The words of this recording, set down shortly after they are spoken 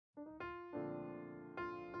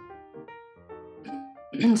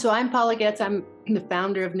So I'm Paula Getz. I'm the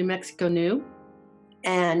founder of New Mexico New,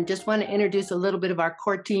 and just want to introduce a little bit of our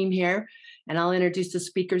core team here, and I'll introduce the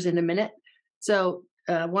speakers in a minute. So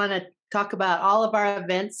I want to talk about all of our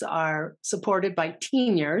events are supported by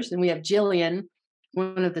teen years, and we have Jillian,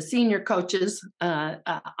 one of the senior coaches,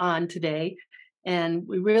 on today. And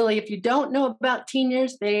we really, if you don't know about teen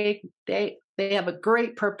years, they have a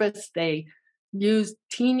great purpose. They use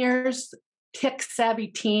teen years, tech savvy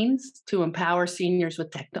teens to empower seniors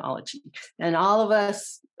with technology. And all of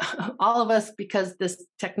us, because this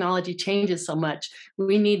technology changes so much,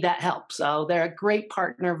 we need that help. So they're a great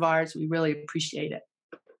partner of ours. We really appreciate it.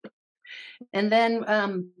 And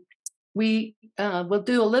then we will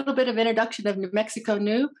do a little bit of introduction of New Mexico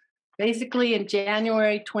New. Basically, in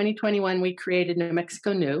January 2021, we created New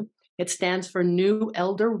Mexico New. It stands for New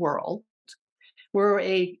Elder World. We're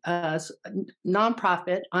a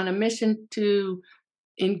nonprofit on a mission to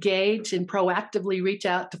engage and proactively reach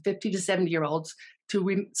out to 50 to 70-year-olds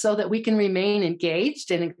so that we can remain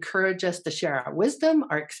engaged and encourage us to share our wisdom,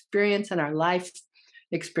 our experience, and our life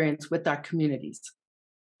experience with our communities.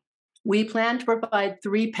 We plan to provide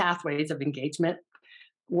 3 pathways of engagement.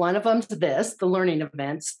 One of them's the learning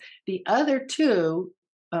events. The other 2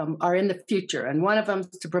 are in the future. And one of them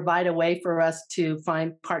is to provide a way for us to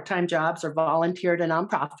find part-time jobs or volunteer at a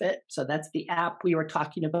nonprofit. So that's the app we were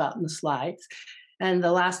talking about in the slides. And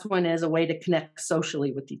the last one is a way to connect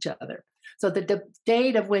socially with each other. So the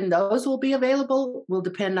date of when those will be available will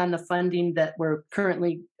depend on the funding that we're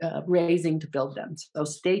currently raising to build them. So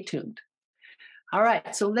stay tuned. All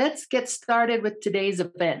right, so let's get started with today's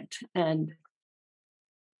event. And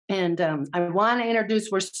I want to introduce,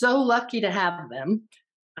 we're so lucky to have them.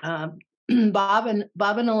 Bob and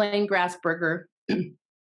Elaine Grassberger.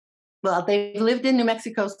 Well, they've lived in New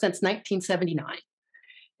Mexico since 1979,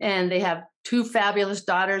 and they have 2 fabulous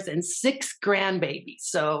daughters and 6 grandbabies.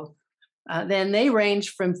 So then they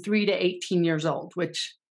range from 3 to 18 years old,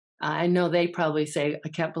 which I know they probably say, I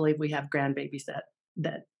can't believe we have grandbabies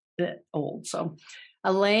that old. So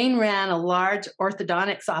Elaine ran a large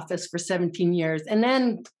orthodontics office for 17 years, and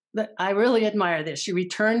then I really admire this. She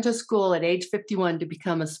returned to school at age 51 to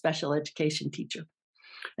become a special education teacher.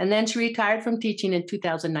 And then she retired from teaching in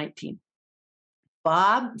 2019.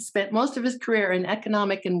 Bob spent most of his career in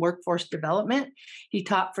economic and workforce development. He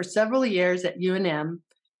taught for several years at UNM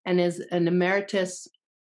and is an emeritus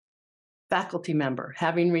faculty member,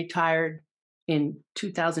 having retired in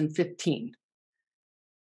 2015.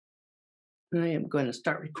 I am going to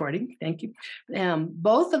start recording. Thank you.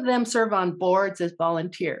 Both of them serve on boards as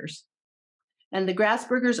volunteers. And the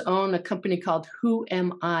Grassbergers own a company called Who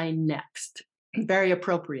Am I Next? Very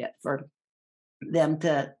appropriate for them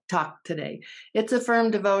to talk today. It's a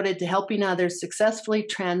firm devoted to helping others successfully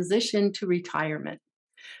transition to retirement.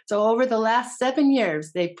 So over the last 7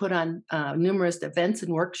 years, they've put on numerous events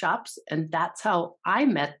and workshops, and that's how I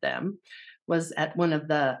met them, was at one of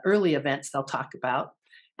the early events they'll talk about.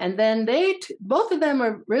 And then both of them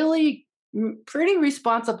are really pretty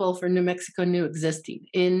responsible for New Mexico New existing.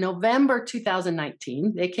 In November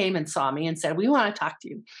 2019, they came and saw me and said, we want to talk to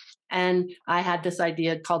you. And I had this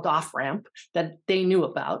idea called off-ramp that they knew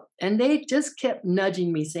about. And they just kept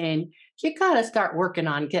nudging me saying, you got to start working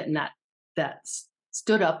on getting that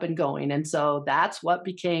stood up and going. And so that's what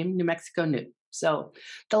became New Mexico New. So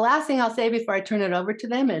the last thing I'll say before I turn it over to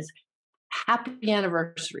them is happy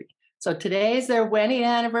anniversary. So today is their wedding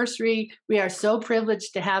anniversary. We are so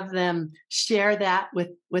privileged to have them share that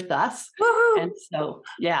with us. Woo-hoo! And so,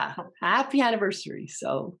 yeah, happy anniversary.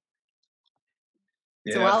 So,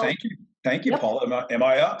 thank you. Thank you, Paula. Am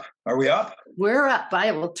I up? Are we up? We're up.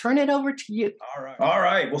 I will turn it over to you. All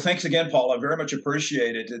right. Well, thanks again, Paula. Very much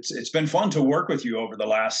appreciate it. It's been fun to work with you over the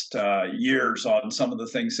last years on some of the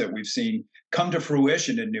things that we've seen come to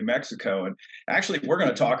fruition in New Mexico. And actually, we're going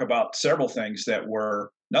to talk about several things that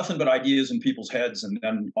were nothing but ideas in people's heads and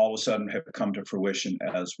then all of a sudden have come to fruition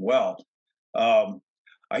as well.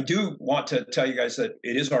 I do want to tell you guys that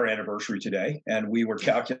it is our anniversary today, and we were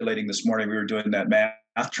calculating this morning, we were doing that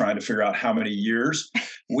math, trying to figure out how many years.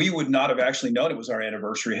 We would not have actually known it was our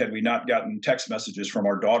anniversary had we not gotten text messages from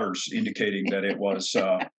our daughters indicating that it was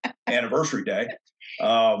anniversary day.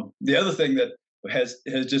 The other thing that has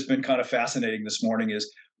just been kind of fascinating this morning is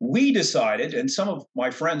we decided, and some of my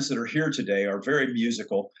friends that are here today are very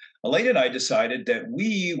musical, Elaine and I decided that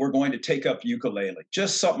we were going to take up ukulele,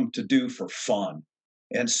 just something to do for fun.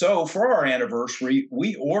 And so for our anniversary,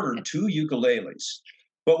 we ordered 2 ukuleles,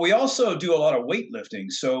 but we also do a lot of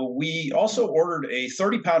weightlifting. So we also ordered a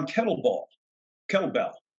 30-pound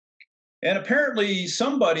kettlebell. And apparently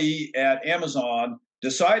somebody at Amazon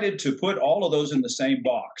decided to put all of those in the same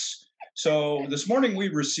box. So this morning we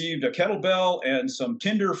received a kettlebell and some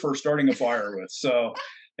tinder for starting a fire with. So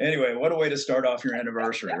anyway, what a way to start off your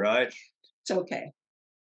anniversary, right? It's okay.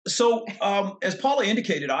 So, as Paula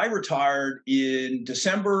indicated, I retired in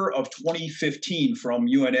December of 2015 from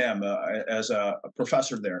UNM as a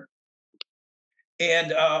professor there.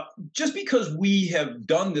 And just because we have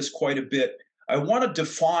done this quite a bit, I want to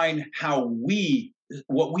define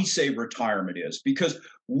what we say retirement is, because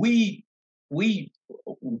we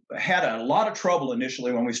had a lot of trouble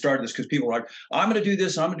initially when we started this, because people were like, I'm going to do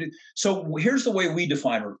this, I'm going to do. So here's the way we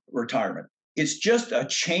define retirement. It's just a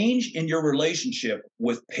change in your relationship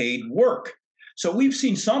with paid work. So we've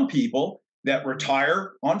seen some people that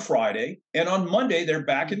retire on Friday, and on Monday, they're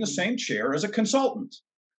back in the same chair as a consultant.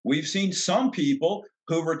 We've seen some people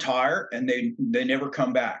who retire and they never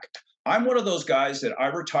come back. I'm one of those guys that I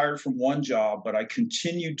retired from one job, but I've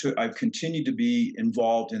continued to be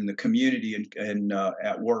involved in the community and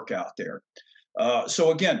at work out there. So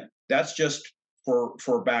again, that's just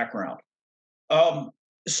for background.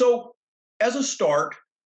 So as a start,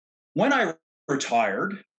 when I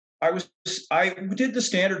retired, I did the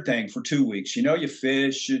standard thing for 2 weeks. You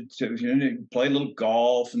fish, you play a little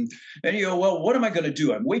golf, and you go, well, what am I going to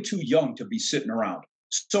do? I'm way too young to be sitting around.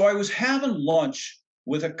 So I was having lunch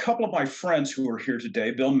with a couple of my friends who are here today,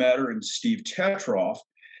 Bill Metter and Steve Tetroff,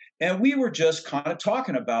 and we were just kind of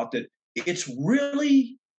talking about that. It's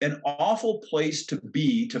really an awful place to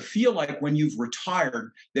be, to feel like when you've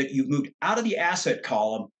retired that you've moved out of the asset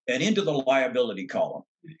column and into the liability column.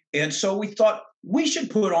 And so we thought we should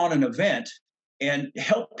put on an event and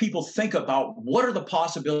help people think about what are the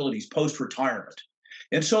possibilities post-retirement.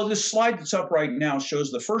 And so this slide that's up right now shows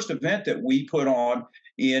the first event that we put on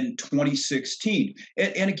in 2016.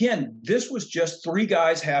 And again, this was just three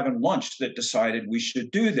guys having lunch that decided we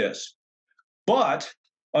should do this. But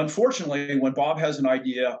unfortunately, when Bob has an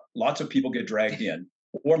idea, lots of people get dragged in,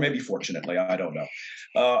 or maybe fortunately, I don't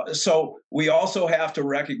know. So we also have to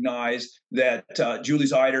recognize that Julie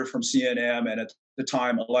Zeider from CNM, and at the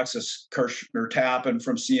time, Alexis Kirshner-Tappan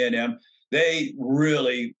from CNM, they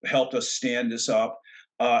really helped us stand this up,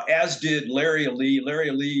 as did Larry Ali. Larry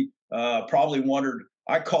Ali probably wondered,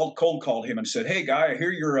 I cold called him and said, hey, guy, I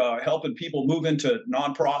hear you're helping people move into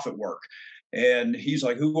nonprofit work. And he's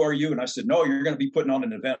like, who are you? And I said, no, you're going to be putting on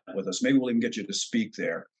an event with us. Maybe we'll even get you to speak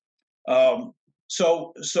there.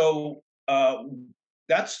 So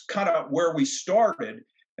that's kind of where we started.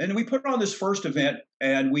 And we put on this first event,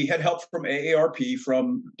 and we had help from AARP,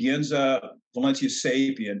 from Dienza Valencia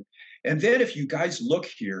Sapien. And then if you guys look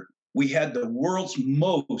here, we had the world's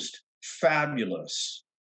most fabulous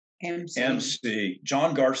MC,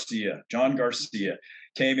 John Garcia. John Garcia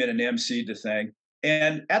came in and emceed the thing.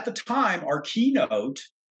 And at the time, our keynote,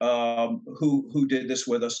 who did this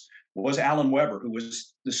with us, was Alan Weber, who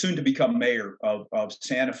was the soon-to-become mayor of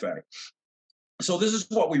Santa Fe. So this is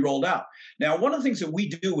what we rolled out. Now, one of the things that we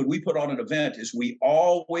do when we put on an event is we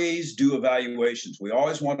always do evaluations. We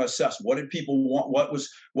always want to assess, what did people want, what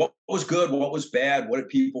was good, what was bad, what did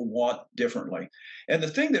people want differently. And the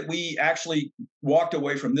thing that we actually walked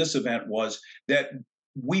away from this event was that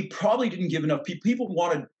we probably didn't give enough people. People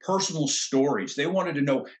wanted personal stories. They wanted to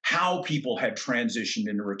know how people had transitioned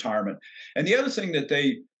into retirement. And the other thing that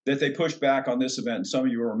they pushed back on this event, and some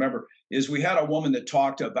of you will remember, is we had a woman that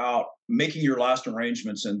talked about making your last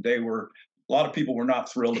arrangements, and a lot of people were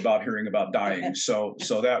not thrilled about hearing about dying. So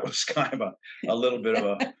that was kind of a little bit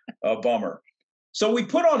of a bummer. So we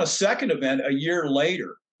put on a second event a year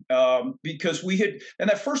later, because and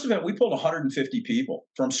that first event, we pulled 150 people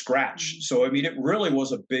from scratch. So, I mean, it really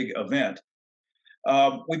was a big event.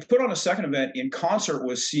 We put on a second event in concert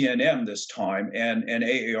with CNM this time, and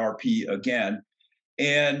AARP again.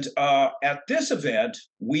 And at this event,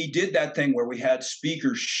 we did that thing where we had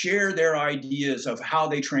speakers share their ideas of how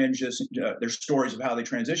they transition, their stories of how they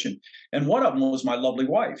transition. And one of them was my lovely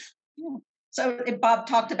wife. Yeah. So Bob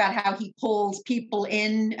talked about how he pulls people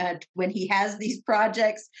in when he has these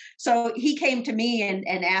projects. So he came to me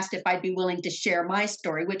and asked if I'd be willing to share my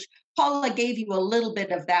story, which Paula gave you a little bit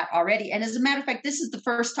of that already. And as a matter of fact, this is the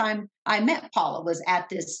first time I met Paula, was at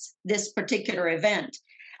this particular event.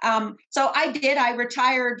 So I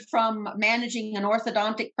retired from managing an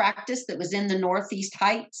orthodontic practice that was in the Northeast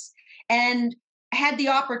Heights, and had the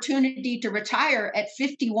opportunity to retire at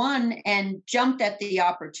 51 and jumped at the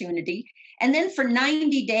opportunity. And then for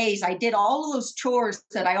 90 days, I did all of those chores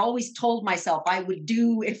that I always told myself I would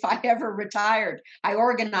do if I ever retired. I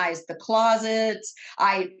organized the closets.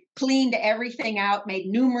 I cleaned everything out, made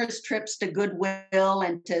numerous trips to Goodwill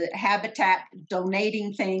and to Habitat,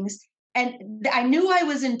 donating things. And I knew I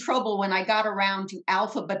was in trouble when I got around to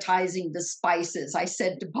alphabetizing the spices. I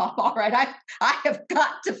said to Bob, all right, I have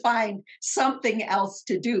got to find something else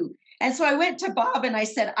to do. And so I went to Bob and I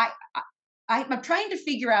said, I'm trying to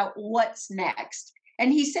figure out what's next.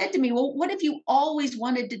 And he said to me, well, what have you always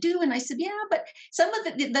wanted to do? And I said, yeah, but some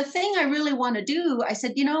of the thing I really want to do, I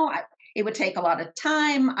said, it would take a lot of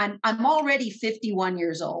time. I'm already 51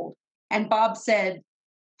 years old. And Bob said,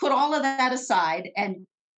 put all of that aside and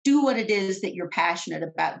do what it is that you're passionate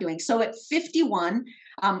about doing. So at 51,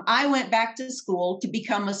 I went back to school to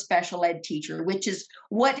become a special ed teacher, which is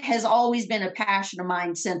what has always been a passion of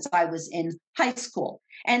mine since I was in high school.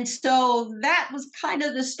 And so that was kind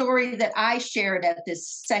of the story that I shared at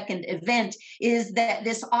this second event, is that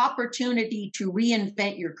this opportunity to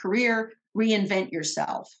reinvent your career, reinvent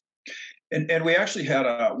yourself. And we actually had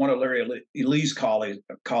one of Larry Lee's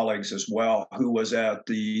colleagues as well, who was at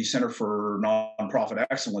the Center for Nonprofit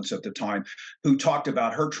Excellence at the time, who talked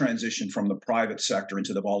about her transition from the private sector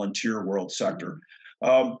into the volunteer world sector.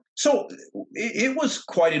 So it was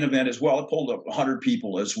quite an event as well. It pulled up 100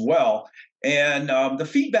 people as well. And the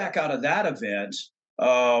feedback out of that event,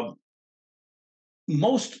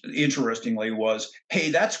 most interestingly, was, hey,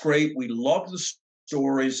 that's great. We love the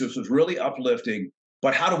stories. This was really uplifting.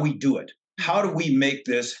 But how do we do it? How do we make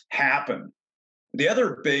this happen? The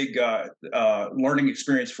other big learning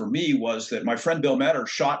experience for me was that my friend Bill Metter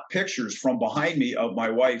shot pictures from behind me of my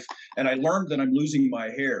wife, and I learned that I'm losing my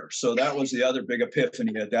hair. So that was the other big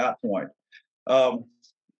epiphany at that point.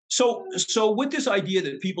 So with this idea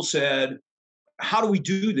that people said, how do we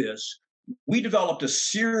do this? We developed a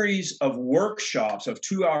series of workshops, of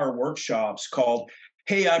 2-hour workshops called,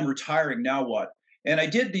 Hey, I'm Retiring, Now What? And I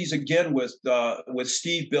did these again with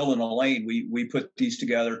Steve, Bill, and Elaine. We put these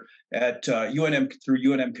together at UNM through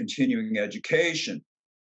UNM Continuing Education,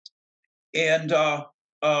 and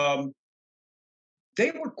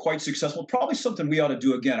they were quite successful. Probably something we ought to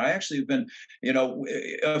do again. I actually have been,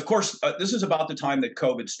 of course, this is about the time that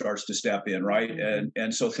COVID starts to step in, right?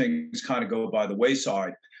 And so things kind of go by the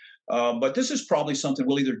wayside. But this is probably something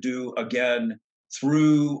we'll either do again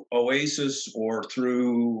through Oasis or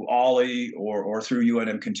through Ollie or through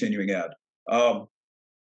UNM Continuing Ed.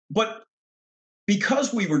 But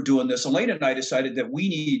because we were doing this, Elaine and I decided that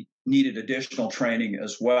we needed additional training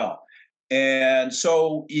as well. And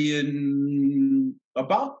so in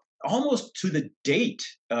about almost to the date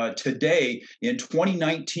today, in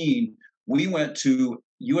 2019, we went to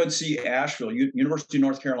UNC Asheville, University of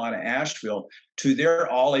North Carolina, Asheville, to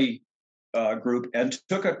their Ollie group and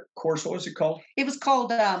took a course. What was it called? It was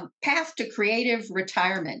called Path to Creative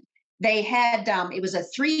Retirement. They had, it was a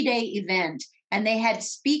 3-day event, and they had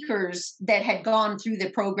speakers that had gone through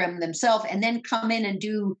the program themselves and then come in and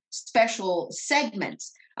do special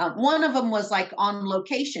segments. One of them was like on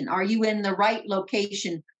location. Are you in the right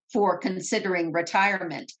location for considering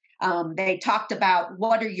retirement? They talked about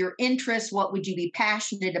what are your interests? What would you be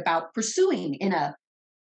passionate about pursuing in a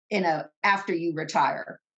after you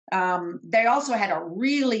retire? They also had a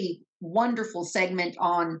really wonderful segment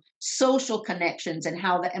on social connections and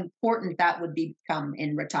how important that would become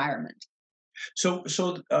in retirement. So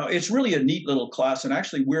it's really a neat little class, and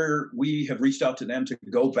actually we have reached out to them to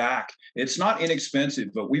go back. It's not inexpensive,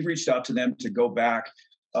 but we've reached out to them to go back.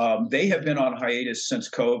 They have been on hiatus since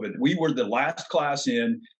COVID. We were the last class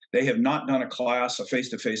in. They have not done a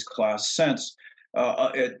face-to-face class since.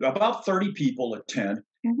 About 30 people attend.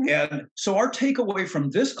 Mm-hmm. And so our takeaway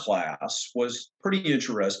from this class was pretty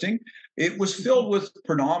interesting. It was filled with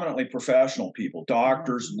predominantly professional people,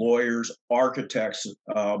 doctors, lawyers, architects.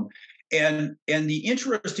 And the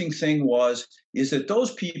interesting thing is that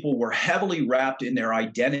those people were heavily wrapped in their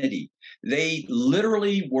identity. They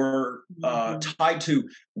literally were tied to,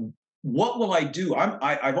 what will I do?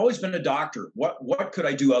 I've always been a doctor. What could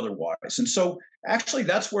I do otherwise? And so actually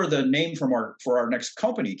that's where the name for our next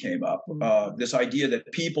company came up. This idea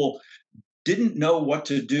that people didn't know what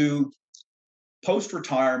to do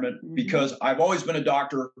post-retirement because I've always been a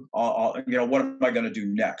doctor. What am I going to do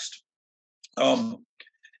next?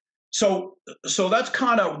 So that's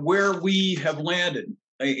kind of where we have landed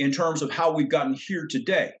in terms of how we've gotten here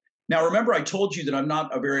today. Now, remember, I told you that I'm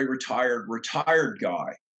not a very retired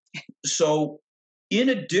guy. So in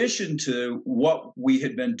addition to what we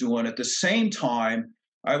had been doing, at the same time,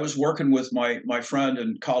 I was working with my friend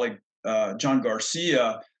and colleague, John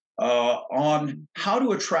Garcia, on how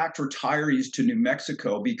to attract retirees to New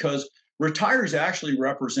Mexico, because retirees actually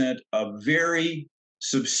represent a very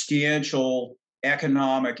substantial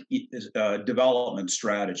economic development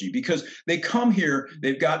strategy, because they come here,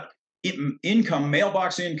 they've got income,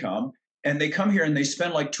 mailbox income, and they come here and they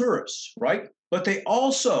spend like tourists, right? but they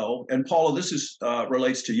also, and Paula, this is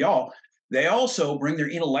relates to y'all, they also bring their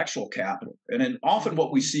intellectual capital. And then often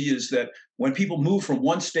what we see is that when people move from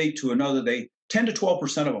one state to another, they 10 to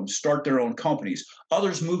 12% of them start their own companies.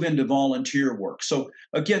 Others move into volunteer work. So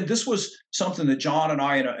again, this was something that John and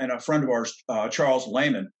I and a friend of ours, Charles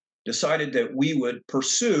Lehman, decided that we would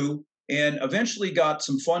pursue, and eventually got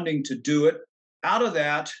some funding to do it. Out of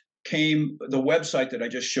that came the website that I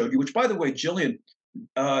just showed you, which, by the way, Jillian,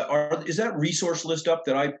 is that resource list up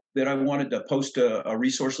that I wanted to post a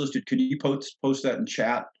resource list? Can you post that in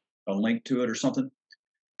chat, a link to it or something?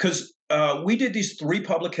 Because we did these 3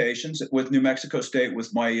 publications with New Mexico State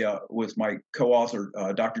with my co-author,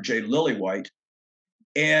 Dr. Jay Lillywhite,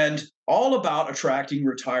 and all about attracting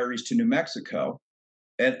retirees to New Mexico.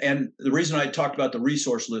 And the reason I talked about the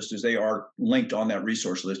resource list is they are linked on that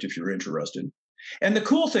resource list if you're interested. And the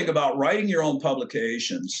cool thing about writing your own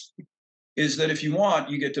publications is that if you want,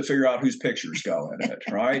 you get to figure out whose pictures go in it,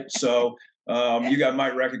 right? So you guys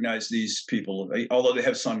might recognize these people, although they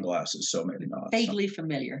have sunglasses, so maybe not. Vaguely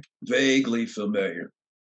familiar. Vaguely familiar.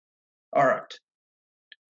 All right.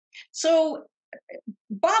 So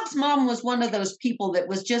Bob's mom was one of those people that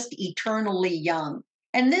was just eternally young.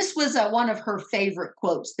 And this was one of her favorite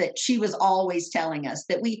quotes that she was always telling us,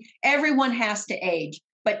 that everyone has to age,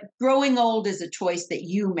 but growing old is a choice that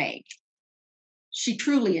you make. She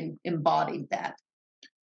truly embodied that.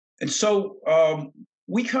 And so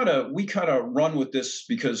we kind of run with this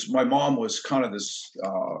because my mom was kind of this,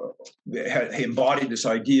 had embodied this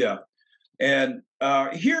idea. And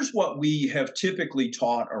here's what we have typically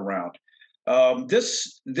taught around.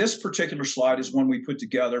 This particular slide is one we put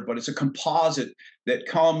together, but it's a composite that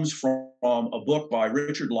comes from a book by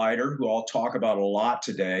Richard Leiter, who I'll talk about a lot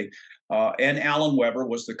today, and Alan Weber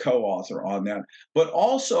was the co-author on that, but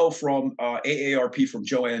also from AARP, from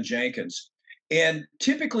Joanne Jenkins. And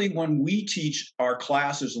typically when we teach our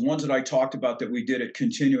classes, the ones that I talked about that we did at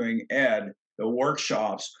Continuing Ed, the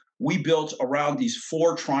workshops, we built around these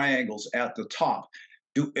 4 triangles at the top.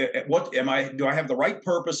 Do I have the right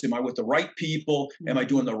purpose? Am I with the right people? Am I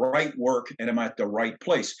doing the right work? And am I at the right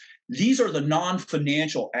place? These are the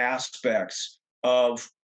non-financial aspects of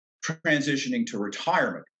transitioning to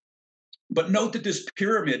retirement. But note that this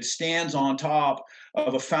pyramid stands on top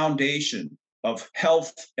of a foundation of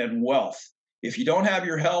health and wealth. If you don't have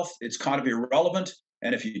your health, it's kind of irrelevant.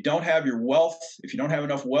 And if you don't have your wealth, if you don't have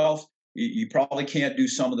enough wealth, you probably can't do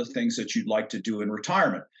some of the things that you'd like to do in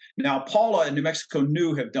retirement. Now, Paula and New Mexico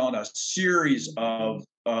New have done a series of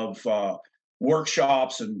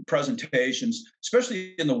workshops and presentations,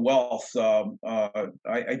 especially in the wealth.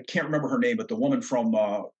 I can't remember her name, but the woman from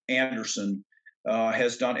Anderson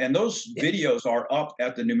has done, and those videos are up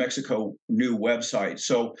at the New Mexico New website.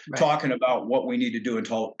 So talking about what we need to do in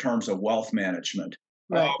terms of wealth management.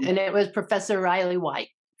 Right, and it was Professor Riley White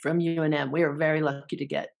from UNM. We were very lucky to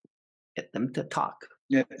get them to talk.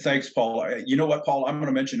 Yeah, thanks, Paul. You know what, Paul? I'm going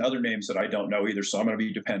to mention other names that I don't know either, so I'm going to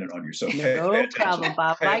be dependent on you. So no problem,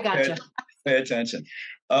 Bob. I got you. Pay attention.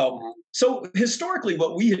 So historically,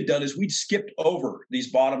 what we had done is we'd skipped over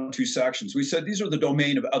these bottom 2 sections. We said these are the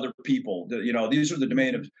domain of other people. These are the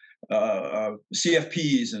domain of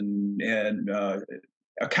CFPs and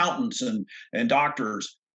accountants and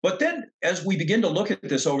doctors. But then, as we begin to look at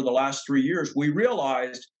this over the last 3 years, we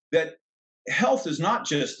realized that health is not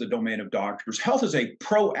just the domain of doctors. Health is a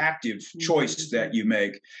proactive choice that you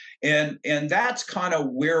make. And that's kind of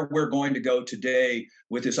where we're going to go today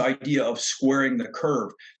with this idea of squaring the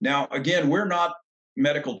curve. Now, again, we're not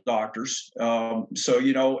medical doctors. So,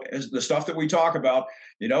 as the stuff that we talk about,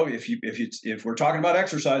 if we're talking about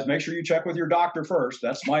exercise, make sure you check with your doctor first.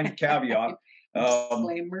 That's my caveat.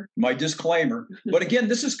 My disclaimer. But again,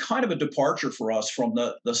 this is kind of a departure for us from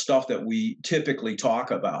the stuff that we typically talk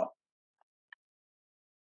about.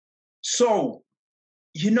 So,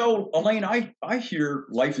 Elaine, I hear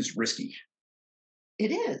life is risky.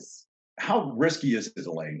 It is. How risky is it,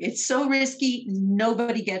 Elaine? It's so risky,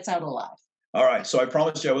 nobody gets out alive. All right. So I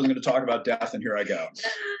promised you I wasn't going to talk about death, and here I go.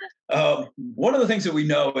 One of the things that we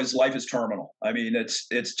know is life is terminal. I mean,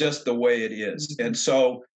 it's just the way it is. And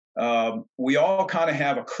so we all kind of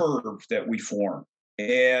have a curve that we form.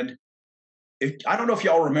 And I don't know if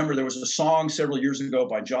y'all remember, there was a song several years ago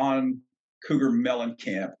by John Cougar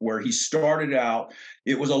Mellencamp, where he started out,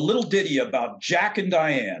 it was a little ditty about Jack and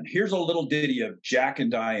Diane. Here's a little ditty of Jack and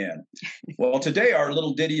Diane. Well, today our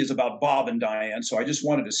little ditty is about Bob and Diane. So I just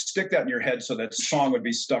wanted to stick that in your head so that song would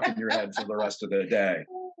be stuck in your head for the rest of the day.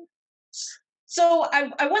 So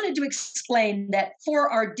I wanted to explain that for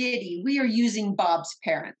our ditty, we are using Bob's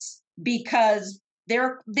parents because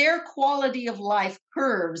their quality of life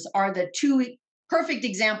curves are the 2 perfect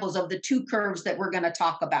examples of the two curves that we're going to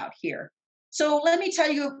talk about here. So let me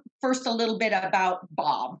tell you first a little bit about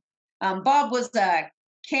Bob. Bob was a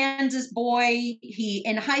Kansas boy.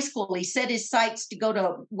 In high school, he set his sights to go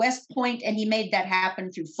to West Point, and he made that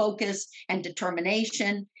happen through focus and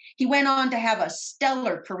determination. He went on to have a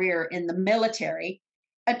stellar career in the military.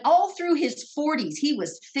 And all through his 40s, he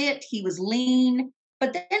was fit, he was lean.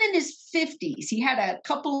 But then in his 50s, he had a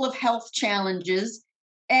couple of health challenges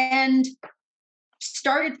and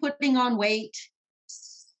started putting on weight.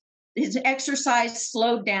 His exercise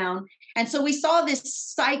slowed down. And so we saw this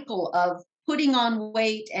cycle of putting on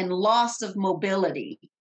weight and loss of mobility.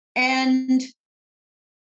 And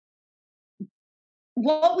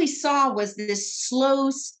what we saw was this slow,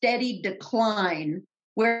 steady decline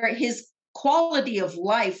where his quality of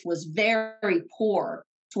life was very poor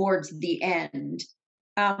towards the end.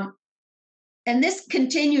 And this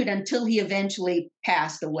continued until he eventually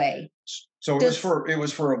passed away. So it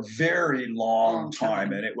was for a very long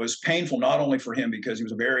time, and it was painful not only for him because he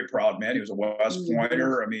was a very proud man. He was a West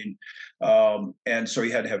Pointer. I mean, and so he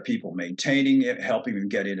had to have people maintaining it, helping him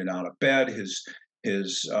get in and out of bed.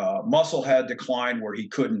 His muscle had declined where he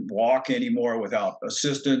couldn't walk anymore without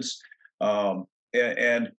assistance,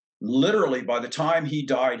 and literally by the time he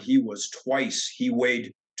died, he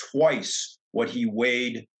weighed twice what he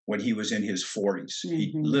weighed when he was in his 40s.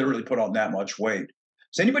 He literally put on that much weight.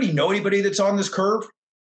 Does anybody know anybody that's on this curve?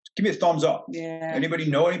 Give me a thumbs up. Yeah.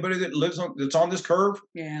 Anybody know anybody that's on this curve?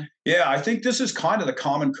 Yeah. Yeah, I think this is kind of the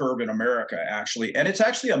common curve in America, actually. And it's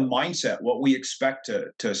actually a mindset, what we expect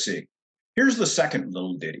to see. Here's the second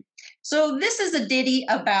little ditty. So this is a ditty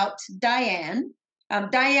about Diane.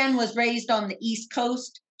 Diane was raised on the East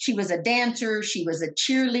Coast. She was a dancer. She was a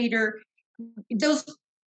cheerleader. Those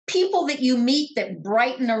people that you meet that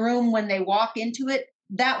brighten a room when they walk into it,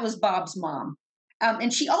 that was Bob's mom.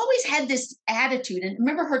 And she always had this attitude. And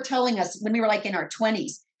remember her telling us when we were like in our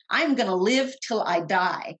 20s, I'm going to live till I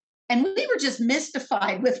die. And we were just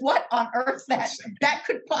mystified with what on earth that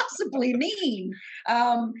could possibly mean.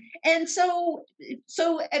 And so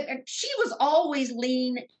she was always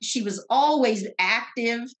lean. She was always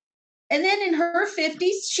active. And then in her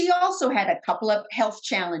 50s, she also had a couple of health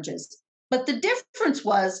challenges. But the difference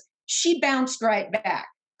was she bounced right back.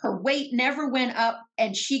 Her weight never went up,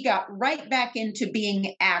 and she got right back into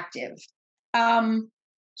being active.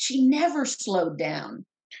 She never slowed down.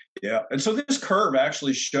 Yeah. And so this curve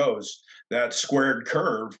actually shows that squared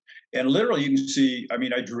curve. And literally you can see, I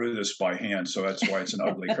mean, I drew this by hand, so that's why it's an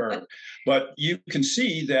ugly curve. But you can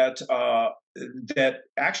see that that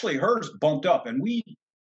actually hers bumped up. And we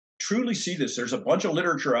truly see this. There's a bunch of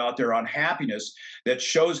literature out there on happiness that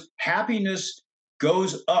shows happiness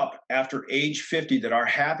goes up after age 50, that our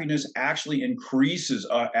happiness actually increases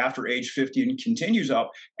after age 50 and continues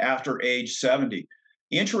up after age 70.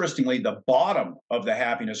 Interestingly, the bottom of the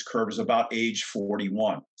happiness curve is about age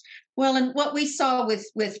 41. Well, and what we saw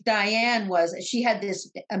with Diane was she had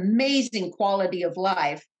this amazing quality of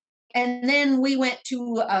life. And then we went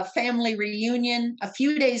to a family reunion. A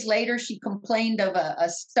few days later, she complained of a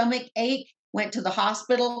stomach ache, went to the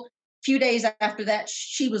hospital. A few days after that,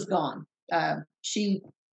 she was gone. And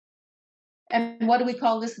what do we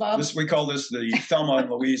call this, Bob? We call this the Thelma and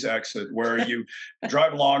Louise exit, where you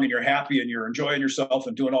drive along and you're happy and you're enjoying yourself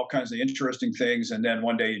and doing all kinds of interesting things, and then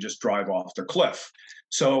one day you just drive off the cliff.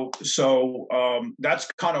 So that's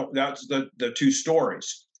the two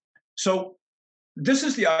stories. So this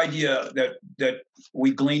is the idea that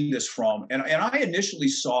we gleaned this from, and I initially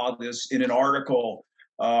saw this in an article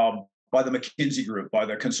by the McKinsey Group, by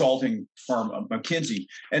the consulting firm of McKinsey.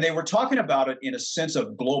 And they were talking about it in a sense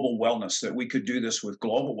of global wellness, that we could do this with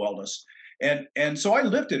global wellness. And so I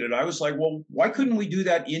looked at it. I was like, well, why couldn't we do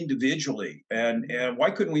that individually? And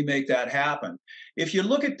why couldn't we make that happen? If you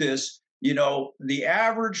look at this, you know, the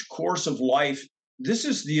average course of life, this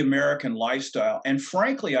is the American lifestyle. And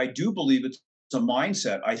frankly, I do believe it's a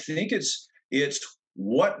mindset. I think it's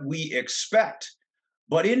what we expect.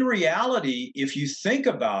 But in reality, if you think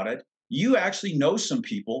about it, you actually know some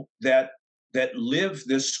people that live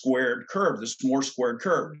this squared curve, this more squared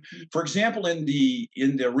curve. For example, in the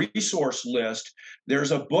resource list,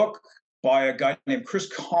 there's a book by a guy named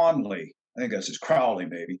Chris Conley. I think that's his Crowley,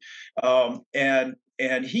 maybe.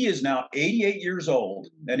 And he is now 88 years old,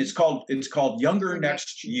 and it's called Younger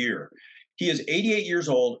Next Year. He is 88 years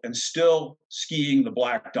old and still skiing the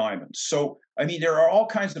Black Diamonds. So, I mean, there are all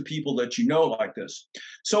kinds of people that you know like this.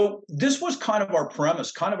 So this was kind of our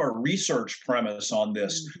premise, kind of our research premise on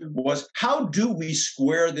this was, how do we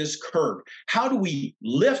square this curve? How do we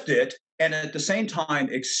lift it and at the same time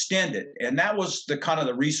extend it? And that was the kind of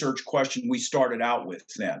the research question we started out with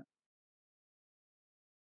then.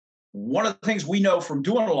 one of the things we know from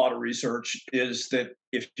doing a lot of research is that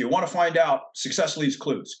if you want to find out, success leaves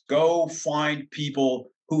clues. Go find people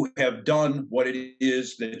who have done what it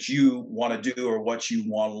is that you want to do or what you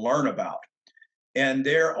want to learn about. And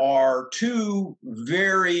there are two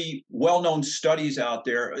very well-known studies out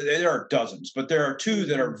there. There are dozens, but there are two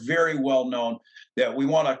that are very well-known that we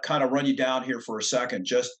want to kind of run you down here for a second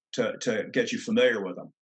just to get you familiar with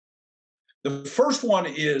them. The first one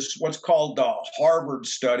is what's called the Harvard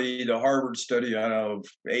study of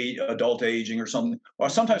adult aging or something, or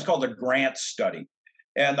sometimes called the Grant study.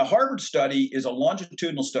 And the Harvard study is a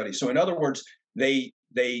longitudinal study. So in other words, they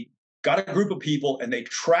got a group of people and they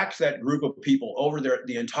tracked that group of people over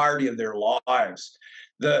the entirety of their lives.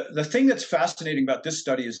 The thing that's fascinating about this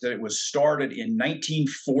study is that it was started in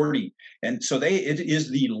 1940. And so it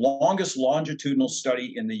is the longest longitudinal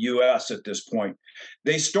study in the US at this point.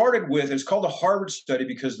 They started with, it's called the Harvard study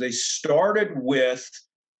because they started with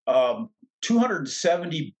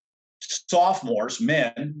 270 sophomores,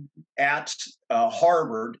 men, at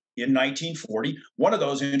Harvard in 1940. One of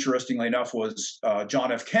those, interestingly enough, was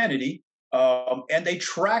John F. Kennedy. And they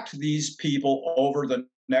tracked these people over the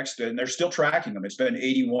next, and they're still tracking them. It's been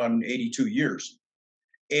 81, 82 years.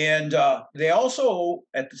 And they also,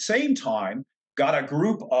 at the same time, got a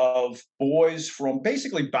group of boys from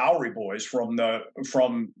basically Bowery boys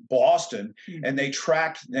from Boston, and they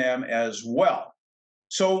tracked them as well.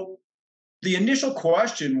 So the initial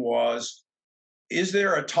question was, is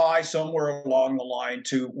there a tie somewhere along the line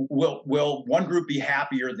to will one group be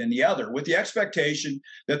happier than the other, with the expectation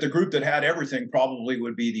that the group that had everything probably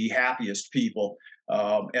would be the happiest people,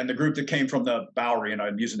 and the group that came from the Bowery, and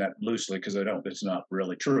I'm using that loosely because it's not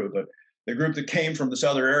really true, but the group that came from this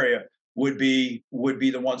other area would be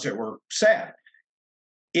the ones that were sad.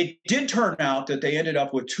 It did turn out that they ended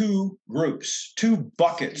up with two groups, two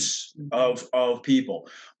buckets of people.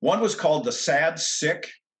 One was called the sad sick,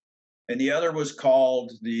 and the other was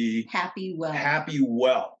called the happy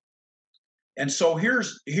well. And so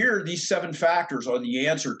here, these 7 factors are the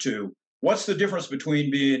answer to what's the difference between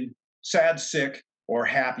being sad sick or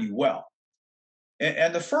happy well.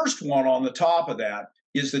 And the first one on the top of that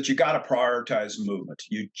is that you got to prioritize movement.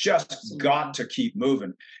 You just got to keep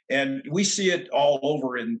moving. And we see it all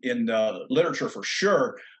over in the literature for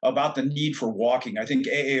sure about the need for walking. I think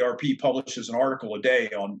AARP publishes an article a day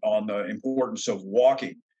on the importance of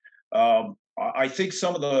walking. I think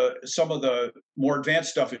some of the more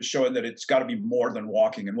advanced stuff is showing that it's got to be more than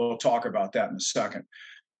walking, and we'll talk about that in a second.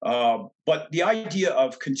 But the idea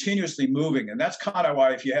of continuously moving, and that's kind of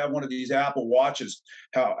why if you have one of these Apple Watches,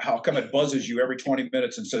 how come it buzzes you every 20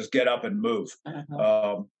 minutes and says, get up and move.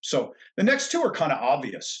 So the next two are kind of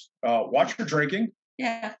obvious. Watch your drinking.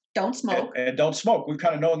 Yeah, don't smoke. And don't smoke. We've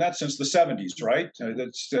kind of known that since the 70s, right?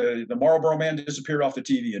 That's the Marlboro Man disappeared off the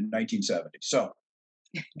TV in 1970. So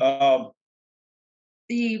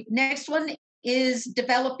the next one is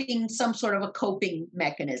developing some sort of a coping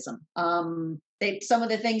mechanism. Some of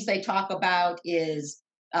the things they talk about is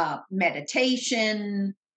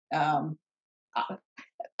meditation,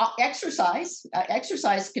 exercise.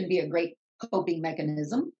 Exercise can be a great coping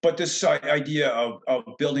mechanism. But this idea of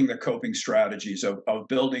building the coping strategies, of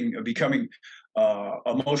becoming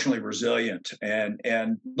emotionally resilient and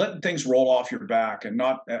letting things roll off your back, and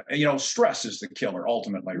not, stress is the killer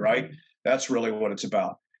ultimately, right? That's really what it's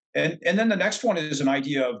about. And then the next one is an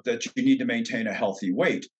idea of that you need to maintain a healthy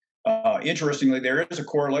weight. Interestingly, there is a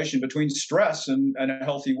correlation between stress and a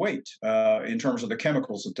healthy weight in terms of the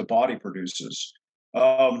chemicals that the body produces.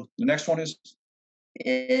 The next one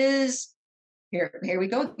is here we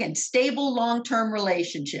go again, stable long-term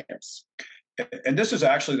relationships. And this is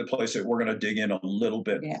actually the place that we're going to dig in a little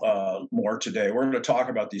bit more today. We're going to talk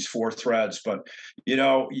about these 4 threads, but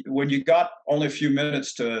when you got only a few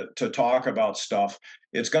minutes to talk about stuff,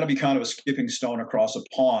 it's going to be kind of a skipping stone across a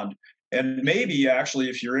pond. And maybe actually,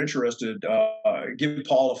 if you're interested, give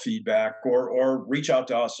Paula feedback or reach out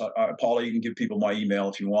to us. Paula, you can give people my email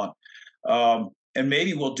if you want. And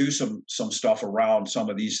maybe we'll do some stuff around some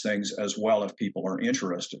of these things as well if people are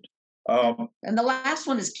interested. And the last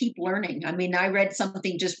one is keep learning. I mean, I read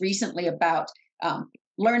something just recently about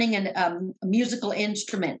learning a musical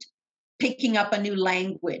instrument, picking up a new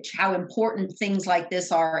language, how important things like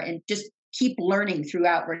this are, and just keep learning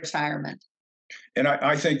throughout retirement. And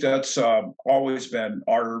I think that's always been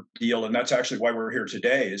our deal. And that's actually why we're here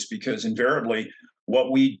today, is because invariably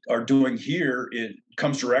what we are doing here, it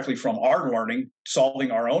comes directly from our learning, solving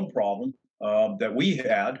our own problem that we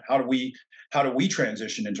had. How do we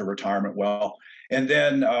transition into retirement well? And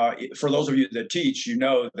then for those of you that teach, you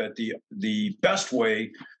know that the best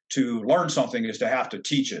way to learn something is to have to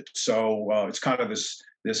teach it. So it's kind of this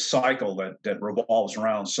this cycle that revolves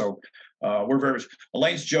around. So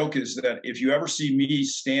Elaine's joke is that if you ever see me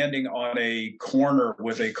standing on a corner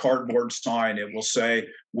with a cardboard sign, it will say,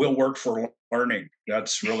 "We'll work for learning."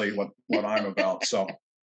 That's really what I'm about. So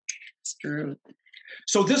It's true.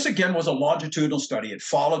 So this again was a longitudinal study. It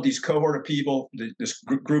followed these cohort of people, this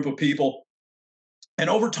group of people, and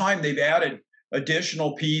over time they've added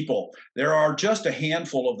additional people. There are just a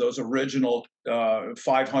handful of those original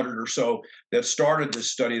 500 or so that started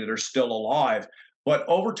this study that are still alive. But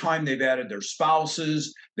over time they've added their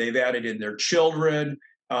spouses, they've added in their children,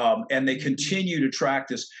 and they continue to track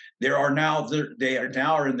this. They are now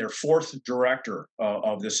in their fourth director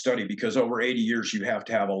of this study, because over 80 years you have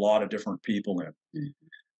to have a lot of different people in. Mm-hmm.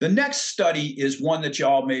 The next study is one that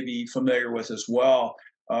y'all may be familiar with as well.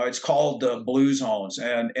 It's called Blue Zones,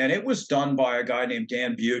 and it was done by a guy named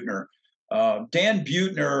Dan Buettner. Dan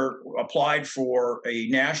Buettner applied for a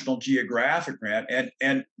National Geographic grant,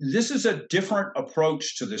 and this is a different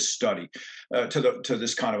approach to this study, to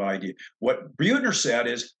this kind of idea. What Buettner said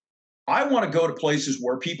is, I want to go to places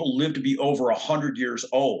where people live to be over 100 years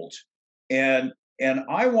old, and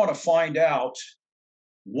I want to find out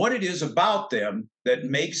what it is about them that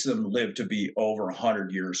makes them live to be over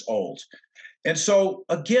 100 years old. And so,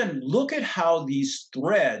 again, look at how these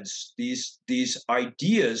threads, these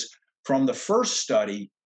ideas from the first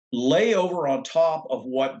study lay over on top of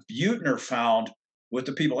what Buettner found with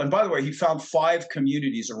the people. And by the way, he found 5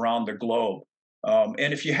 communities around the globe.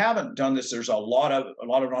 And if you haven't done this, there's a lot of it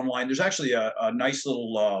online. There's actually a nice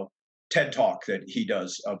little TED Talk that he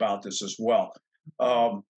does about this as well.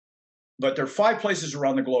 But there are 5 places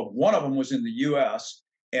around the globe. One of them was in the U.S.,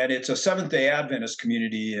 and it's a Seventh-day Adventist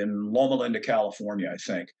community in Loma Linda, California, I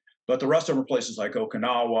think. But the rest of them are places like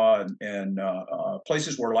Okinawa and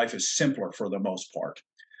places where life is simpler for the most part.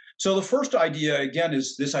 So the first idea, again,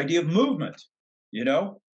 is this idea of movement.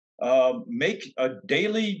 Make a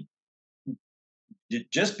daily,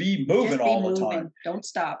 just be moving all the time. Don't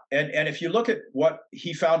stop. And if you look at what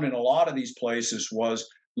he found in a lot of these places was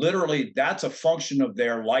literally that's a function of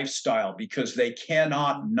their lifestyle, because they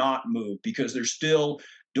cannot not move, because they're still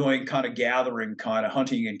doing kind of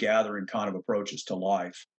hunting and gathering kind of approaches to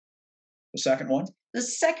life. The second one? The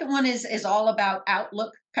second one is all about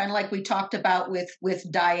outlook, kind of like we talked about with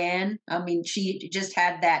Diane. I mean, she just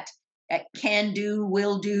had that can do,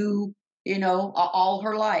 will do, all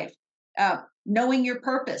her life. Knowing your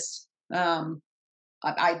purpose. That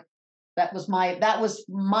was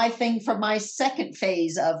my thing for my second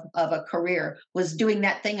phase of a career, was doing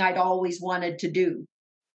that thing I'd always wanted to do.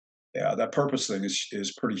 Yeah, that purpose thing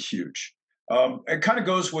is pretty huge. It kind of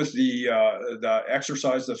goes with the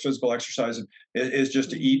exercise, the physical exercise is just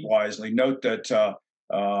to eat wisely. Note that a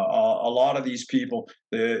lot of these people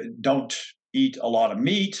don't eat a lot of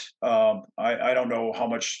meat. I don't know how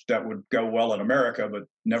much that would go well in America, but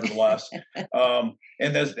nevertheless. And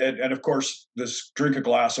of course, this drink a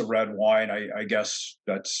glass of red wine. I guess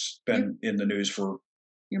that's been in the news for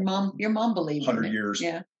your mom believed 100 years.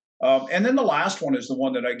 Yeah. And then the last one is the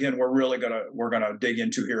one that, again, we're gonna dig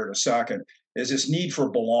into here in a second, is this need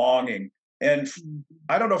for belonging. And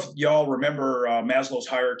I don't know if y'all remember Maslow's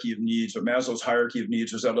hierarchy of needs, but Maslow's hierarchy of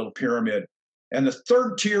needs was that little pyramid. And the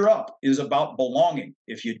third tier up is about belonging.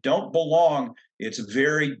 If you don't belong, it's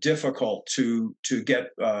very difficult to get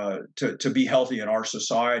to be healthy in our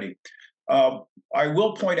society. I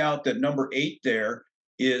will point out that number 8 there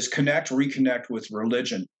is reconnect with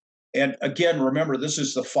religion. And again, remember, this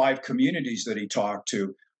is the 5 communities that he talked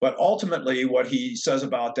to. But ultimately, what he says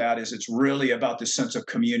about that is it's really about this sense of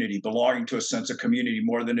community, belonging to a sense of community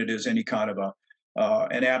more than it is any kind of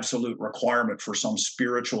an absolute requirement for some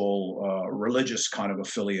spiritual, religious kind of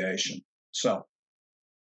affiliation. So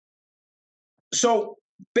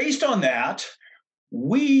based on that,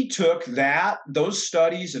 we took those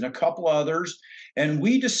studies and a couple others, and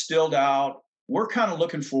we distilled out, we're kind of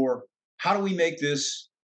looking for, how do we make this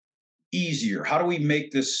easier? How do we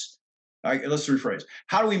make this, let's rephrase,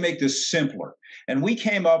 how do we make this simpler? And we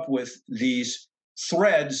came up with these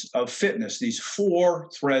threads of fitness, these 4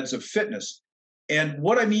 threads of fitness. And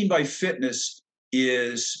what I mean by fitness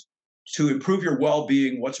is to improve your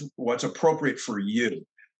well-being, what's appropriate for you,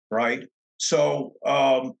 right? So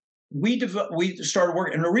we started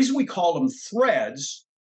working, and the reason we called them threads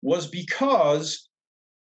was because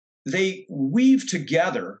they weave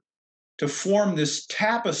together to form this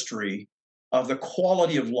tapestry of the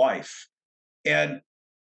quality of life. And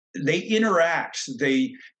they interact,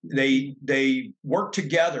 they work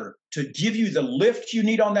together to give you the lift you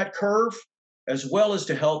need on that curve, as well as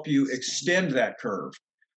to help you extend that curve.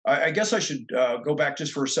 I guess I should go back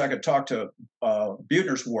just for a second, talk to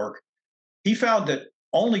Buettner's work. He found that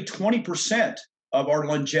only 20% of our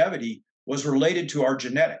longevity was related to our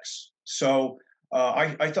genetics. So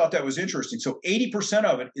I thought that was interesting. So 80%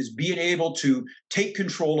 of it is being able to take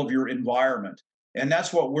control of your environment. And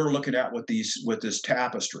that's what we're looking at with this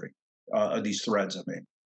tapestry, these threads, I mean.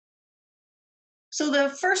 So the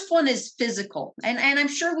first one is physical. And I'm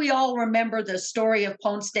sure we all remember the story of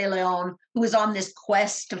Ponce de Leon, who was on this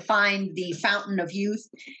quest to find the fountain of youth.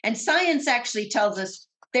 And science actually tells us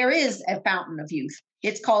there is a fountain of youth.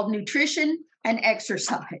 It's called nutrition and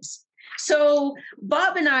exercise. So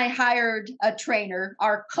Bob and I hired a trainer,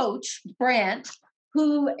 our coach, Brant,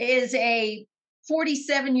 who is a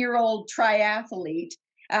 47-year-old triathlete.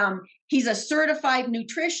 He's a certified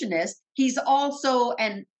nutritionist. He's also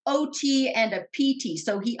an OT and a PT,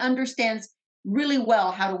 so he understands really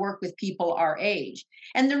well how to work with people our age.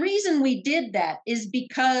 And the reason we did that is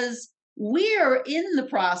because we're in the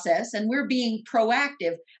process and we're being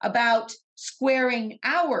proactive about squaring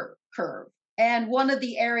our curve. And one of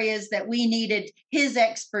the areas that we needed his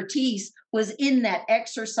expertise was in that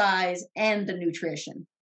exercise and the nutrition.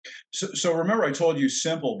 So remember, I told you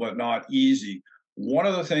simple but not easy. One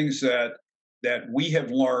of the things that we have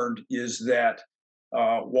learned is that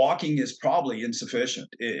walking is probably insufficient.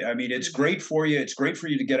 I mean, it's great for you. It's great for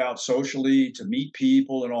you to get out socially, to meet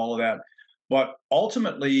people and all of that. But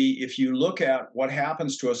ultimately, if you look at what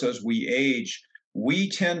happens to us as we age, we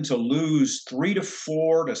tend to lose 3 to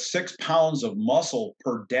 4 to 6 pounds of muscle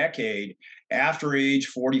per decade after age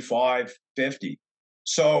 45, 50.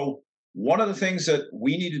 So one of the things that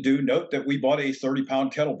we need to do, note that we bought a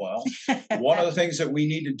 30-pound kettlebell. One of the things that we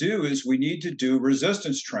need to do is we need to do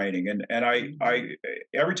resistance training. And I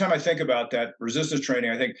every time I think about that resistance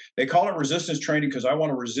training, I think they call it resistance training because I want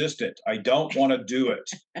to resist it. I don't want to do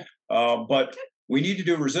it. But we need to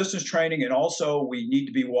do resistance training, and also we need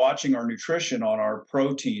to be watching our nutrition on our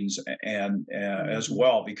proteins and as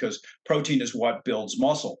well, because protein is what builds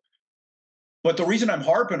muscle. But the reason I'm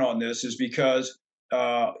harping on this is because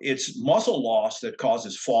it's muscle loss that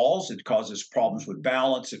causes falls. It causes problems with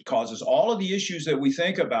balance. It causes all of the issues that we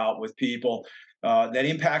think about with people that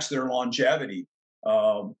impacts their longevity.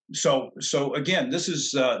 So again, this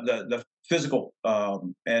is the physical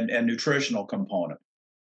and nutritional component.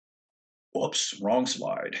 Whoops, wrong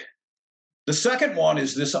slide. The second one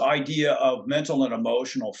is this idea of mental and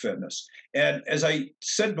emotional fitness. And as I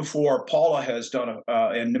said before, Paula has done,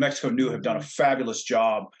 and New Mexico New have done a fabulous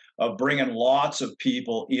job of bringing lots of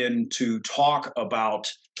people in to talk about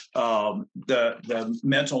the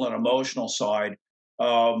mental and emotional side.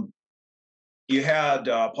 You had,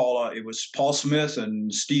 Paula, it was Paul Smith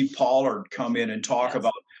and Steve Pollard come in and talk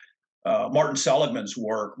about Martin Seligman's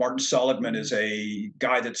work. Martin Seligman is a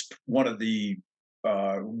guy that's one of the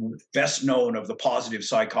best known of the positive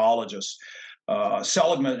psychologists.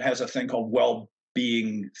 Seligman has a thing called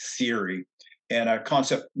well-being theory, and a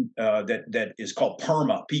concept that is called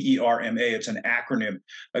PERMA, P-E-R-M-A. It's an acronym.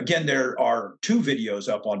 Again, there are 2 videos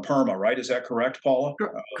up on PERMA, right? Is that correct, Paula?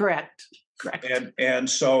 Correct. And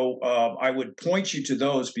so I would point you to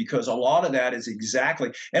those, because a lot of that is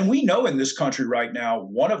exactly, and we know in this country right now,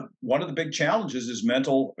 one of the big challenges is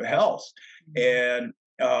mental health. And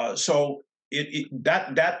so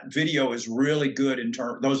that video is really good in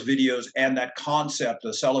terms, those videos and that concept,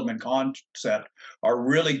 the Seligman concept, are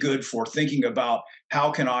really good for thinking about how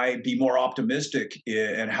can I be more optimistic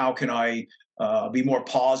and how can I be more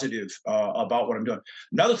positive about what I'm doing.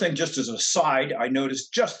 Another thing, just as a side, I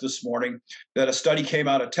noticed just this morning that a study came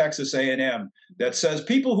out of Texas A&M that says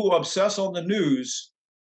people who obsess on the news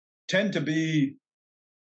tend to be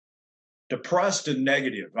depressed and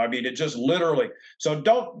negative. I mean, it just literally, so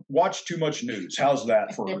don't watch too much news. How's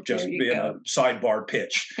that for just being a sidebar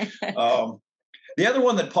pitch? The other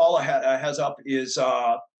one that Paula has up is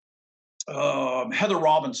Heather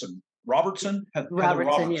Robertson,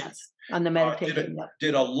 yes, on the meditation.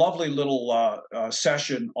 Did a lovely little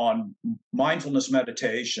session on mindfulness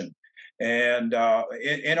meditation. And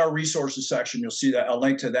in our resources section, you'll see that a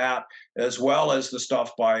link to that, as well as the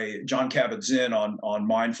stuff by John Kabat-Zinn on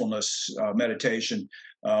mindfulness meditation.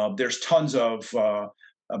 There's tons of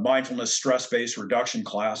mindfulness stress-based reduction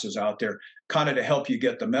classes out there, kind of to help you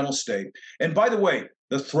get the mental state. And by the way,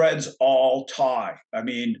 the threads all tie. I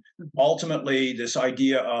mean, ultimately, this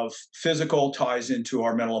idea of physical ties into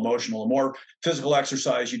our mental, emotional. The more physical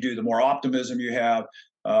exercise you do, the more optimism you have.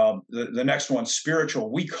 The next one,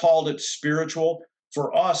 spiritual. We called it spiritual.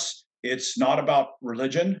 For us, it's not about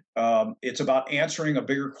religion. It's about answering a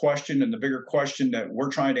bigger question. And the bigger question that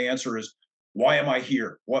we're trying to answer is, why am I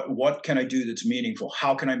here? What can I do that's meaningful?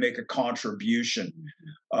 How can I make a contribution?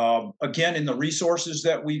 Again, in the resources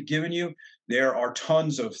that we've given you, there are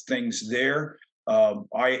tons of things there.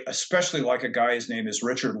 I especially like a guy, his name is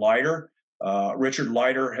Richard Leider. Richard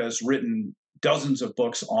Leider has written dozens of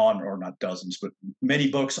books on, or not dozens, but many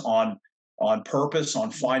books on purpose,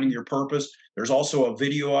 on finding your purpose. There's also a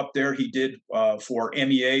video up there he did for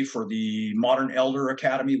MEA for the Modern Elder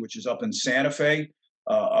Academy, which is up in Santa Fe,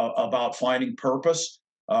 about finding purpose.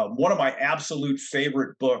 One of my absolute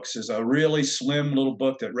favorite books is a really slim little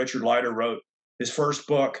book that Richard Leider wrote, his first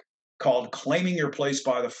book called Claiming Your Place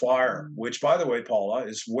by the Fire, which, by the way, Paula,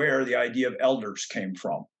 is where the idea of elders came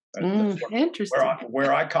from. Interesting.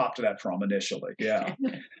 Where I copped that from initially. Yeah.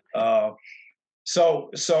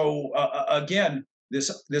 Again,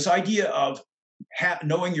 this idea of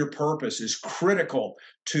knowing your purpose is critical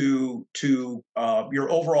to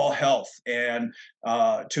your overall health and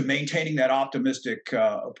to maintaining that optimistic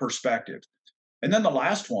perspective. And then the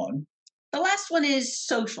last one is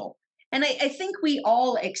social. And I think we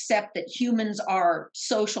all accept that humans are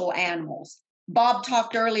social animals. Bob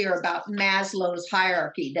talked earlier about Maslow's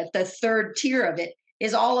hierarchy, that the third tier of it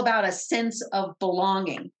is all about a sense of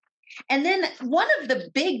belonging. And then one of the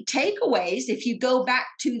big takeaways, if you go back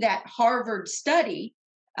to that Harvard study,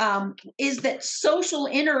 is that social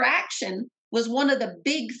interaction was one of the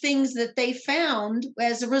big things that they found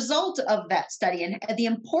as a result of that study and the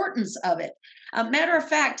importance of it. Matter of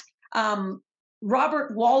fact,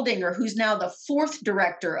 Robert Waldinger, who's now the fourth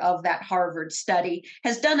director of that Harvard study,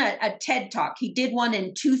 has done a TED Talk. He did one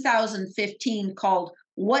in 2015 called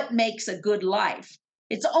What Makes a Good Life?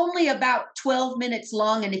 It's only about 12 minutes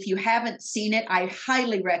long, and if you haven't seen it, I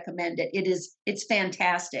highly recommend it. It's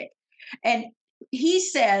fantastic. And he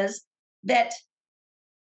says that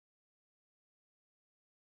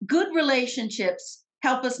good relationships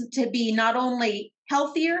help us to be not only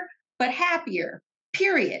healthier, but happier,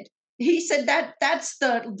 period. He said that's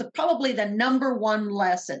probably the number one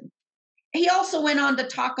lesson. He also went on to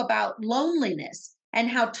talk about loneliness and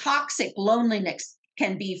how toxic loneliness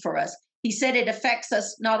can be for us. He said it affects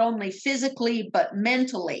us not only physically, but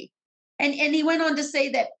mentally. And he went on to say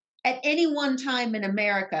that at any one time in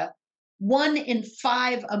America, 1 in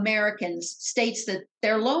 5 Americans states that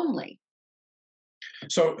they're lonely.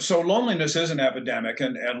 So loneliness is an epidemic,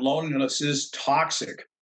 and loneliness is toxic.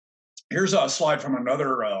 Here's a slide from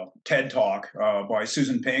another TED Talk by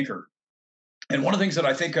Susan Pinker. And one of the things that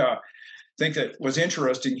I think that was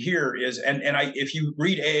interesting here is, if you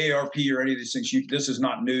read AARP or any of these things, this is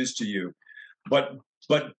not news to you, but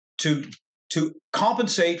to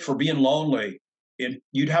compensate for being lonely,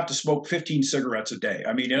 you'd have to smoke 15 cigarettes a day.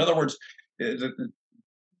 I mean, in other words,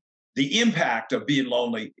 the impact of being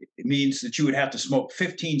lonely means that you would have to smoke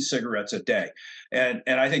 15 cigarettes a day. And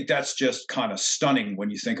I think that's just kind of stunning when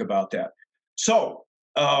you think about that. So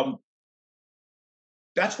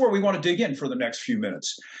that's where we want to dig in for the next few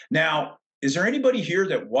minutes. Now, is there anybody here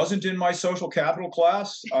that wasn't in my social capital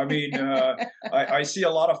class? I mean, I see a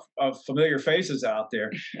lot of familiar faces out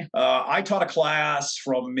there. I taught a class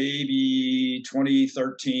from maybe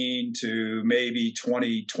 2013 to maybe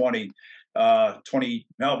 2020. Right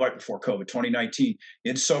before COVID, 2019,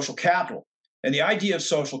 in social capital. And the idea of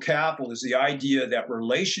social capital is the idea that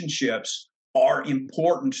relationships are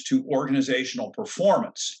important to organizational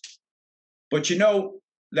performance. But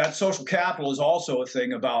that social capital is also a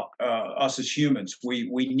thing about us as humans. We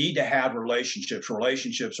need to have relationships.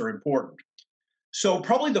 Relationships are important. So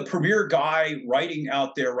probably the premier guy writing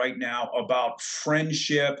out there right now about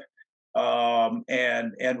friendship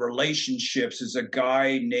and relationships is a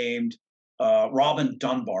guy named Robin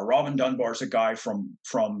Dunbar. Robin Dunbar is a guy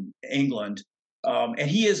from England, and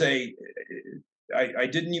he is I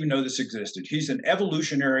didn't even know this existed. He's an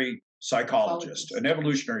evolutionary psychologist.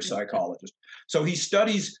 So he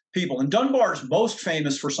studies people, and Dunbar's most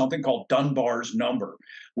famous for something called Dunbar's number,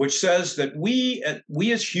 which says that we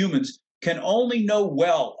as humans can only know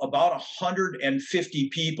well about 150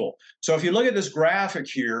 people. So if you look at this graphic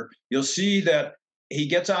here, you'll see that he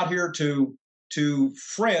gets out here to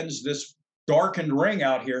friends, this darkened ring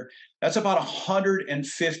out here, that's about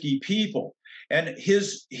 150 people. And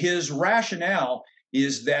his rationale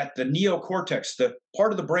is that the neocortex, the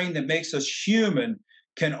part of the brain that makes us human,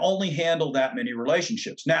 can only handle that many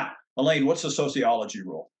relationships. Now, Elaine, what's the sociology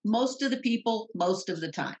rule? Most of the people, most of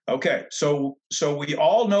the time. Okay, so we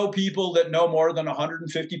all know people that know more than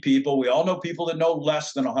 150 people. We all know people that know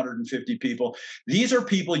less than 150 people. These are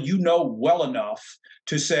people you know well enough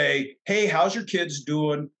to say, hey, how's your kids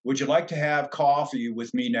doing? Would you like to have coffee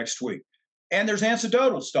with me next week? And there's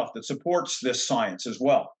anecdotal stuff that supports this science as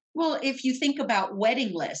well. Well, if you think about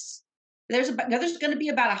wedding lists, there's going to be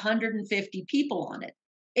about 150 people on it.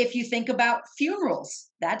 If you think about funerals,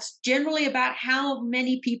 that's generally about how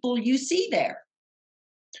many people you see there.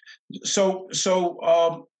 So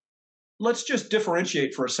let's just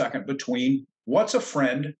differentiate for a second between what's a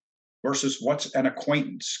friend versus what's an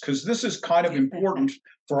acquaintance, because this is kind of important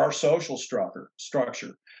for our social structure.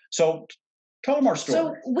 So tell them our story.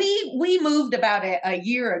 So we moved about a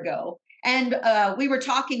year ago, and we were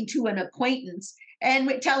talking to an acquaintance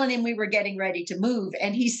and telling him we were getting ready to move.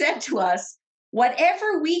 And he said to us,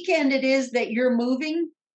 whatever weekend it is that you're moving,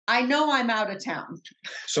 I know I'm out of town.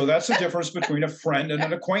 So that's the difference between a friend and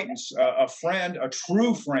an acquaintance. A friend, a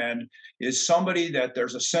true friend, is somebody that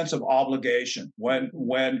there's a sense of obligation. When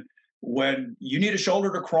you need a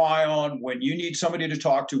shoulder to cry on, when you need somebody to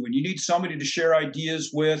talk to, when you need somebody to share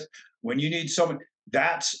ideas with, when you need someone,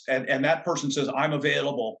 and that person says, I'm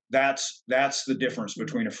available. That's the difference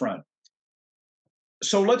between a friend.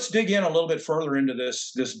 So let's dig in a little bit further into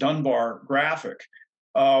this Dunbar graphic.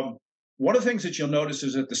 One of the things that you'll notice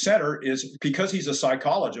is at the center is, because he's a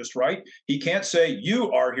psychologist, right? He can't say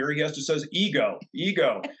you are here. He has to say ego.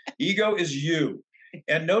 Ego is you.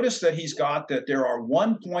 And notice that he's got that there are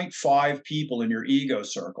 1.5 people in your ego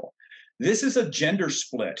circle. This is a gender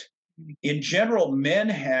split. In general, men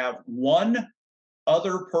have one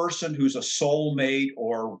other person who's a soulmate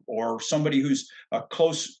or somebody who's a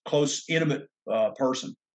close, intimate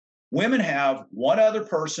person. Women have one other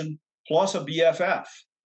person plus a BFF,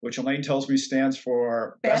 which Elaine tells me stands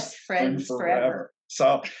for Best Friends Forever.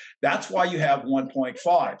 So that's why you have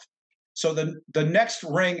 1.5. So the next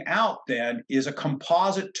ring out then is a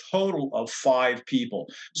composite total of 5 people.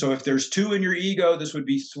 So if there's 2 in your ego, this would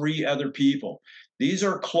be 3 other people. These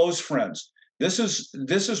are close friends. This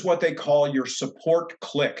is what they call your support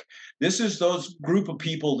clique. This is those group of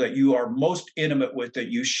people that you are most intimate with, that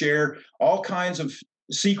you share all kinds of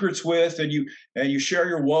secrets with, and you share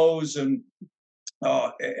your woes and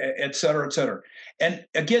et cetera, et cetera. And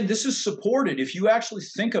again, this is supported. If you actually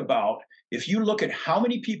think about, if you look at how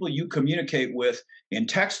many people you communicate with in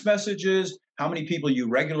text messages, how many people you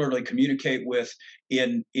regularly communicate with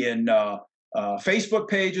in Facebook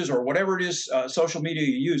pages or whatever it is, social media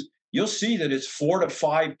you use, you'll see that it's 4 to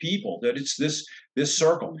 5 people, that it's this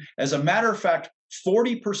circle. As a matter of fact,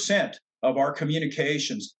 40% of our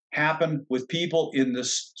communications happen with people in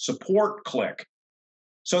this support clique.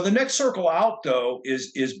 So the next circle out, though,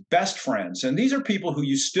 is best friends. And these are people who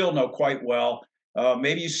you still know quite well,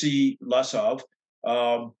 maybe you see less of,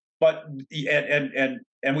 but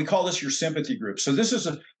we call this your sympathy group. So this is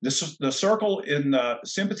the circle in the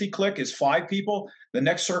sympathy clique is 5 people. The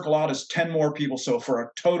next circle out is 10 more people, so for a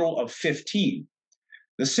total of 15.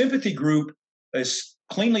 The sympathy group is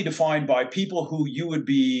cleanly defined by people who you would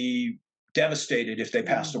be devastated if they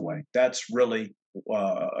passed away. That's really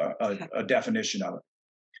a definition of it.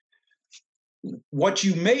 What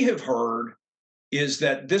you may have heard is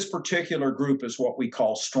that this particular group is what we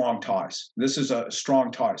call strong ties. This is a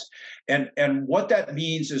strong ties. And what that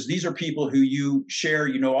means is these are people who you share,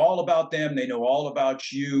 you know all about them, they know all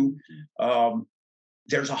about you.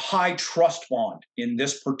 There's a high trust bond in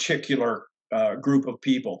this particular group of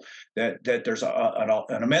people, that there's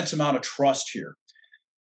an immense amount of trust here.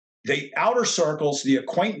 The outer circles, the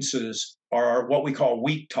acquaintances, are what we call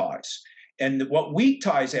weak ties. And what weak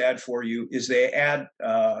ties add for you is they add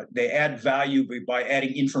value by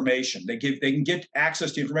adding information. They can get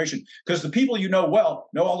access to information, because the people you know well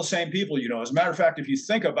know all the same people you know. As a matter of fact, if you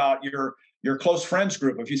think about your close friends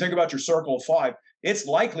group, if you think about your circle of 5, it's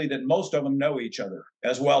likely that most of them know each other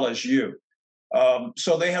as well as you.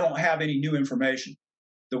 So they don't have any new information.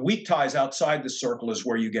 The weak ties outside the circle is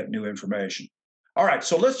where you get new information. All right,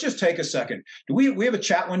 so let's just take a second. Do we have a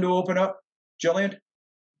chat window open up, Jillian?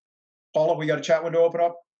 Paula, we got a chat window open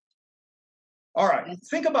up? All right, yes.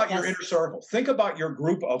 Think about your inner circle. Think about your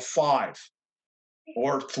group of 5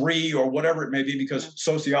 or 3 or whatever it may be, because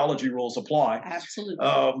sociology rules apply. Absolutely.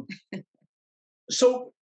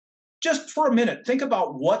 So just for a minute, think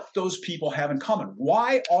about what those people have in common.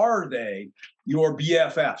 Why are they your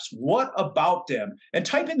BFFs? What about them? And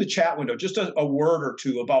type in the chat window just a word or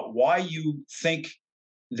two about why you think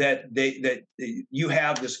that you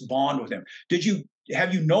have this bond with them.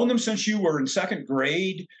 Have you known them since you were in 2nd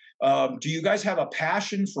grade? Do you guys have a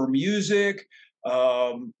passion for music?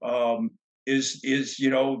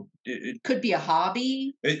 It could be a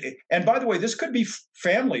hobby. And by the way, this could be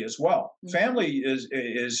family as well. Mm-hmm. Family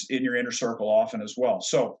is in your inner circle often as well.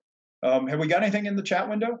 So have we got anything in the chat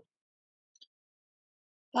window?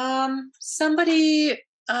 Somebody,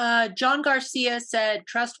 John Garcia said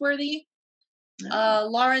trustworthy.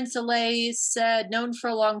 Lawrence Alay said known for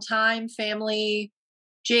a long time, family.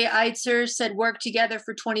 Jay Eitzer said work together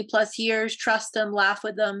for 20 plus years, trust them, laugh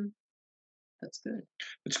with them. That's good.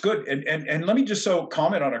 It's good. And let me just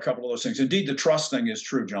comment on a couple of those things. Indeed, the trust thing is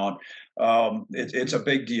true, John. It's a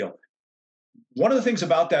big deal. One of the things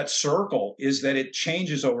about that circle is that it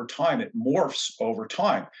changes over time. It morphs over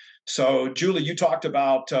time. So, Julie, you talked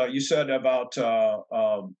about, you said about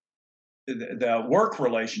the work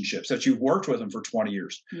relationships that you've worked with them for 20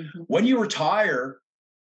 years. Mm-hmm. When you retire,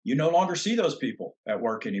 you no longer see those people at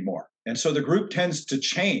work anymore. And so the group tends to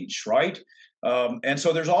change, right? And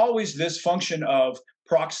so there's always this function of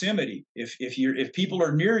proximity. If people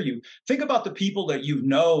are near you, think about the people that you've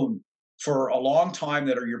known for a long time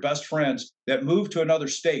that are your best friends that move to another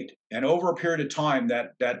state, and over a period of time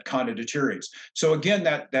that kind of deteriorates. So again,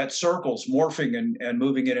 that circle's morphing and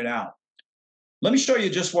moving in and out. Let me show you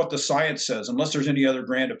just what the science says, unless there's any other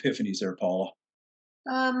grand epiphanies there, Paula.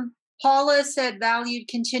 Paula said valued,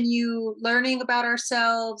 continue learning about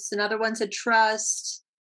ourselves. Another one said trust.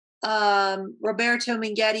 Roberto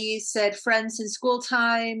Minghetti said friends in school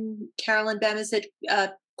time. Carolyn Bemis said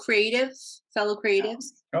creative, fellow creatives.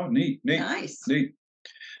 Oh, neat. Nice. Neat.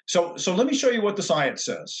 So let me show you what the science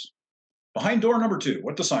says. Behind door number 2,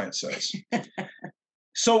 what the science says.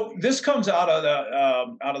 So this comes out of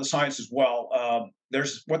the science as well.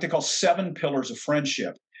 There's what they call 7 pillars of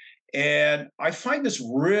friendship. And I find this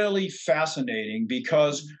really fascinating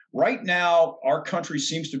because right now our country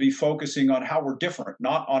seems to be focusing on how we're different,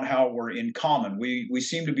 not on how we're in common. We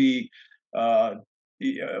seem to be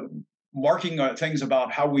marking things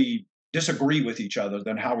about how we disagree with each other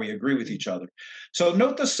than how we agree with each other. So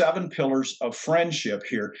note the 7 pillars of friendship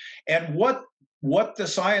here. And what the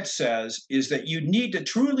science says is that you need to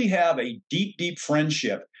truly have a deep, deep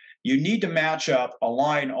friendship. You need to match up,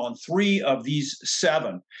 align on 3 of these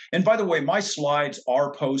 7. And by the way, my slides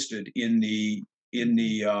are posted in the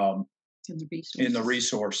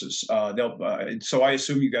resources. So I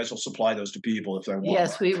assume you guys will supply those to people if they want.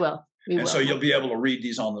 Yes, we will. So you'll be able to read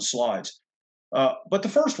these on the slides. But the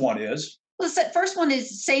first one is. Well, the first one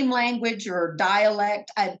is same language or dialect.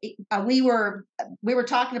 We were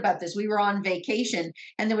talking about this. We were on vacation,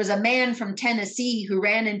 and there was a man from Tennessee who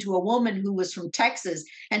ran into a woman who was from Texas,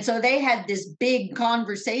 and so they had this big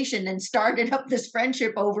conversation and started up this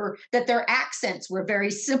friendship over that their accents were very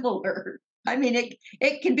similar. I mean,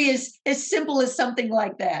 it can be as simple as something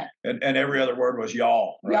like that. And every other word was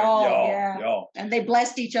y'all. Right? Y'all, yeah. Y'all. And they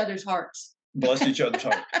blessed each other's hearts. Blessed each other's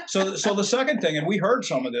heart. So the second thing, and we heard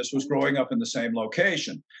some of this, was growing up in the same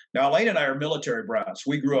location. Now, Elaine and I are military brats.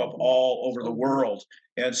 We grew up all over the world.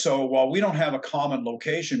 And so while we don't have a common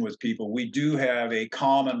location with people, we do have a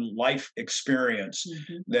common life experience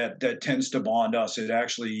that tends to bond us. It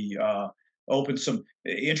actually opens some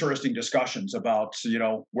interesting discussions about,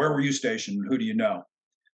 where were you stationed? Who do you know?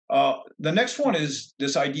 The next one is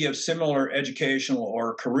this idea of similar educational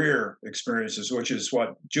or career experiences, which is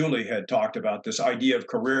what Julie had talked about, this idea of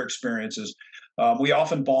career experiences. We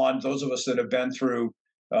often bond, those of us that have been through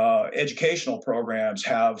educational programs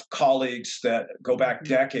have colleagues that go back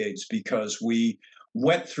decades because we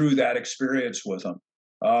went through that experience with them.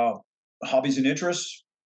 Hobbies and interests?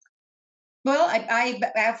 Well, I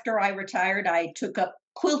after I retired, I took up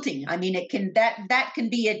quilting. I mean, that can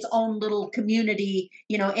be its own little community,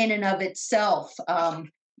 in and of itself.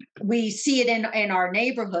 We see it in our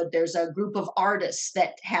neighborhood. There's a group of artists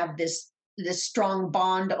that have this strong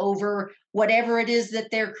bond over whatever it is that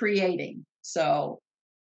they're creating. So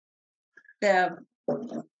the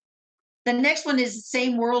next one is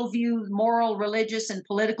same worldview, moral, religious, and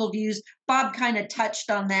political views. Bob kind of touched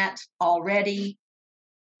on that already.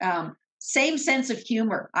 Same sense of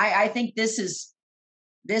humor. I think this is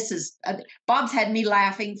Bob's had me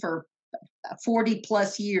laughing for 40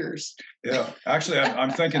 plus years. Yeah, actually,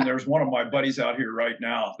 I'm thinking there's one of my buddies out here right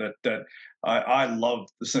now that I love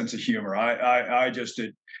the sense of humor. I just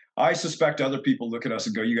did. I suspect other people look at us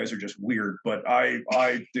and go, "You guys are just weird," but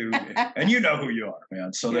I do, and you know who you are,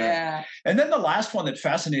 man. So yeah. And then the last one that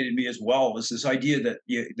fascinated me as well was this idea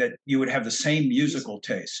that you would have the same musical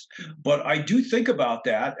taste. But I do think about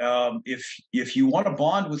that. If you want to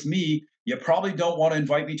bond with me, you probably don't want to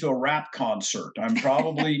invite me to a rap concert. I'm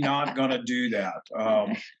probably not going to do that.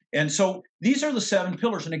 And so these are the 7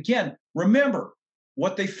 pillars. And again, remember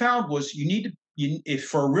what they found was if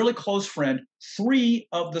for a really close friend, 3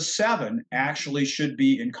 of the 7 actually should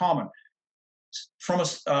be in common. From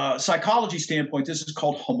a psychology standpoint, this is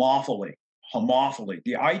called homophily. Homophily,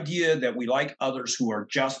 the idea that we like others who are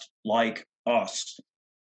just like us.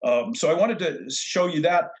 So I wanted to show you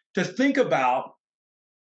that, to think about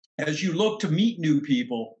as you look to meet new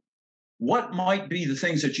people, what might be the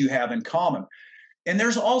things that you have in common. And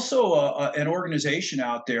there's also an organization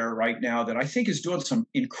out there right now that I think is doing some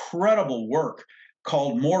incredible work.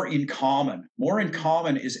 called More in Common. More in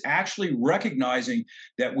Common is actually recognizing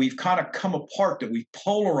that we've kind of come apart, that we've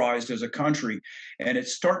polarized as a country, and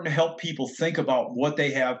it's starting to help people think about what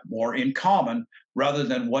they have more in common rather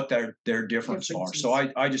than what their differences are. So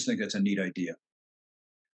I just think that's a neat idea.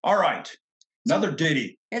 All right, another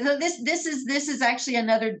ditty. This is actually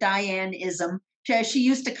another Diane-ism. She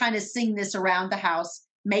used to kind of sing this around the house: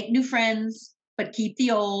 make new friends, but keep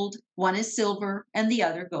the old. One is silver and the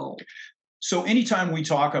other gold. So anytime we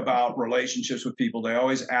talk about relationships with people, they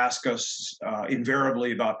always ask us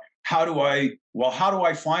invariably about how do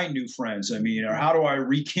I find new friends? I mean, or how do I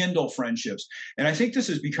rekindle friendships? And I think this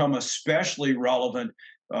has become especially relevant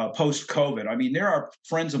post-COVID. I mean, there are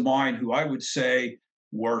friends of mine who I would say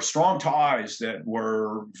were strong ties that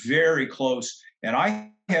were very close, and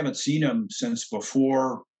I haven't seen them since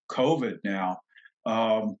before COVID now.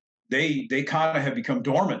 They kind of have become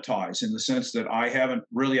dormant ties in the sense that I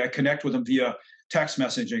connect with them via text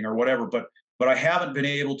messaging or whatever, but I haven't been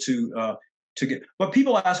able to get. But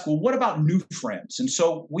people ask, well, what about new friends? And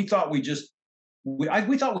so we thought we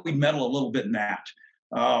thought we'd meddle a little bit in that.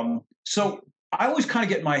 So I always kind of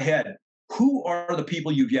get in my head, who are the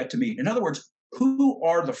people you've yet to meet? In other words, who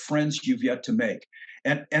are the friends you've yet to make?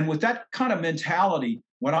 And with that kind of mentality,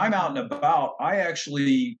 when I'm out and about, I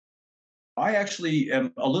actually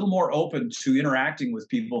am a little more open to interacting with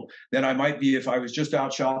people than I might be if I was just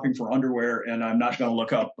out shopping for underwear and I'm not going to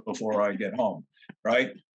look up before I get home,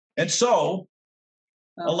 right? And so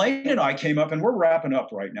Elaine and I came up, and we're wrapping up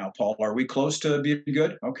right now, Paul. Are we close to being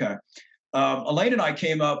good? Okay. Elaine and I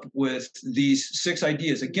came up with these 6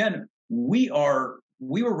 ideas. Again, we were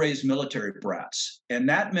raised military brats, and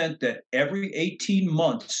that meant that every 18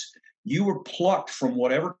 months you were plucked from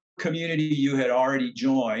whatever community you had already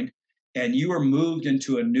joined, and you were moved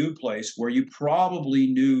into a new place where you probably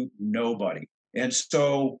knew nobody. And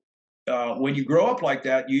so when you grow up like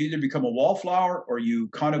that, you either become a wallflower or you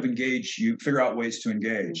kind of you figure out ways to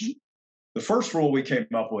engage. Mm-hmm. The first rule we came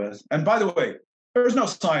up with, and by the way, there's no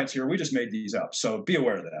science here. We just made these up. So be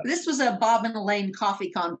aware of that. This was a Bob and Elaine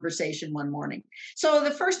coffee conversation one morning. So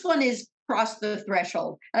the first one is cross the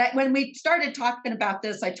threshold. When we started talking about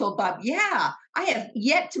this, I told Bob, yeah, I have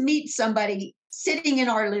yet to meet somebody sitting in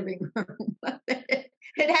our living room.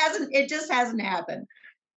 It just hasn't happened.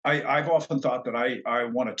 I've often thought that I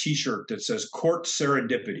want a T-shirt that says "Court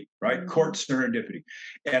Serendipity," right? Mm-hmm. Court Serendipity.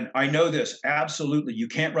 And I know this, absolutely. You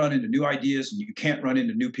can't run into new ideas and you can't run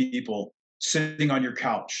into new people sitting on your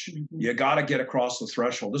couch. Mm-hmm. You got to get across the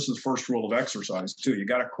threshold. This is the first rule of exercise, too. You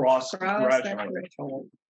got to cross the threshold.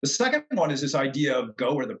 The second one is this idea of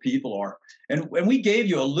go where the people are. And we gave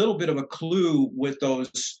you a little bit of a clue with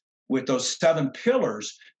those 7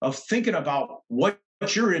 pillars of thinking about what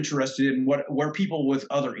you're interested in, where people with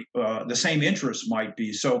the same interests might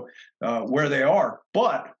be, so where they are.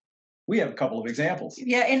 But we have a couple of examples.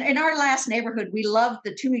 Yeah, in our last neighborhood, we loved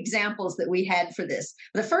the 2 examples that we had for this.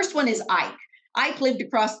 The first one is Ike. Ike lived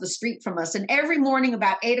across the street from us, and every morning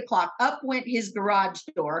about 8 o'clock, up went his garage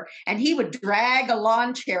door, and he would drag a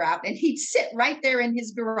lawn chair out, and he'd sit right there in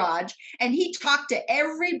his garage, and he'd talk to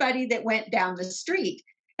everybody that went down the street.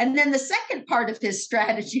 And then the second part of his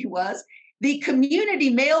strategy was the community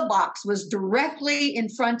mailbox was directly in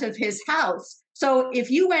front of his house. So if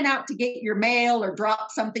you went out to get your mail or drop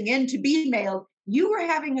something in to be mailed, you were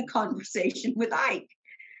having a conversation with Ike.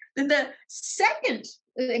 Then the second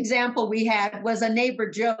example we had was a neighbor,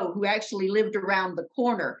 Joe, who actually lived around the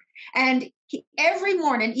corner. And every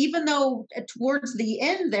morning, even though towards the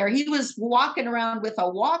end there, he was walking around with a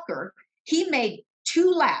walker, he made 2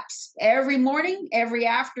 laps every morning, every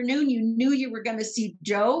afternoon. You knew you were going to see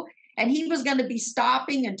Joe, and he was going to be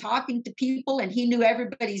stopping and talking to people, and he knew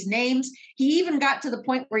everybody's names. He even got to the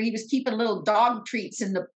point where he was keeping little dog treats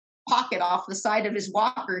in the pocket off the side of his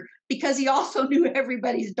walker because he also knew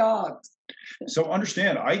everybody's dogs. So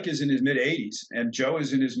understand, Ike is in his mid-80s and Joe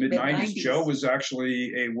is in his mid-90s. Joe was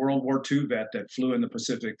actually a World War II vet that flew in the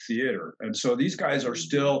Pacific Theater. And so these guys are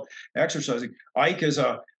still exercising. Ike is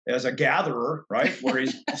as a gatherer, right, where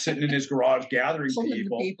he's sitting in his garage gathering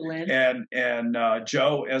people and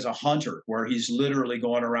Joe as a hunter, where he's literally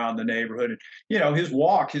going around the neighborhood.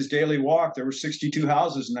 And, his daily walk, there were 62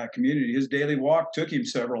 houses in that community. His daily walk took him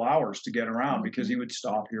several hours to get around because he would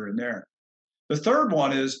stop here and there. The third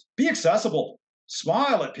one is be accessible.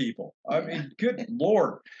 Smile at people. I mean, good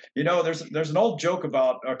Lord. There's an old joke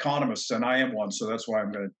about economists, and I am one, so that's why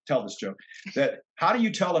I'm going to tell this joke, that how do you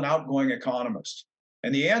tell an outgoing economist?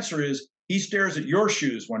 And the answer is he stares at your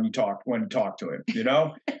shoes when you talk to him,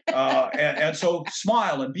 and so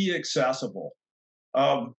smile and be accessible.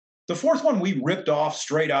 The fourth one we ripped off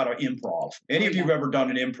straight out of improv. Any of you have ever done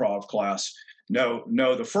an improv class, no,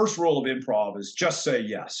 no. The first rule of improv is just say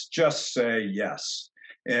yes. Just say yes.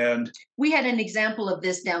 And we had an example of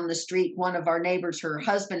this down the street. One of our neighbors, her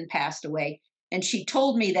husband passed away, and she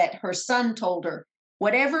told me that her son told her,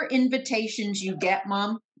 whatever invitations you get,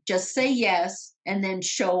 Mom, just say yes and then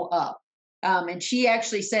show up. And she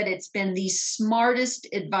actually said it's been the smartest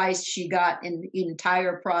advice she got in the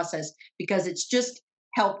entire process, because it's just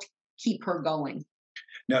helped keep her going.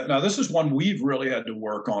 Now, this is one we've really had to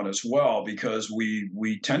work on as well, because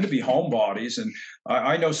we tend to be homebodies. And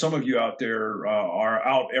I know some of you out there are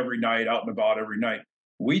out every night, out and about every night.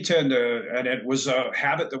 We tend to, and it was a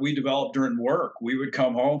habit that we developed during work. We would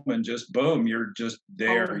come home and just, boom, you're just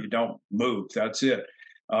there. You don't move. That's it.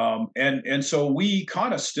 And so we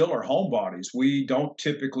kind of still are homebodies. We don't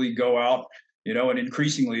typically go out, and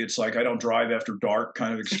increasingly it's like, I don't drive after dark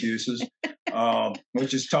kind of excuses,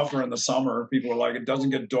 which is tougher in the summer. People are like, it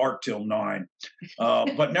doesn't get dark till 9.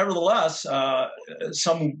 But nevertheless, a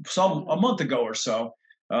month ago or so,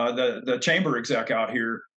 the chamber exec out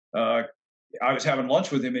here, I was having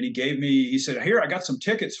lunch with him, and he said, here, I got some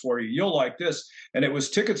tickets for you. You'll like this. And it was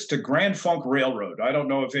tickets to Grand Funk Railroad. I don't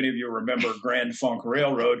know if any of you remember Grand Funk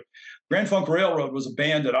Railroad. Grand Funk Railroad was a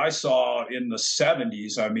band that I saw in the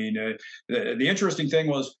 70s. I mean, the interesting thing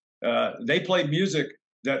was they played music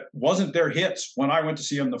that wasn't their hits when I went to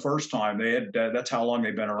see them the first time. That's how long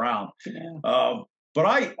they've been around. Yeah. But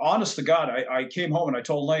I, honest to God, I came home and I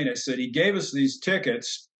told Elaine, I said, he gave us these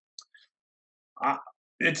tickets.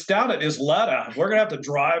 It's down at Isleta. We're going to have to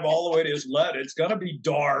drive all the way to Isleta. It's going to be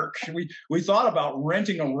dark. We thought about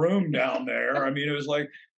renting a room down there. I mean, it was like,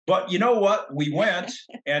 but you know what? We went,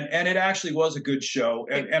 and it actually was a good show.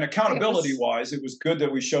 And accountability-wise, it was good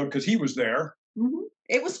that we showed, because he was there. Mm-hmm.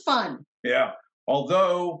 It was fun. Yeah.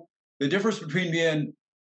 Although the difference between being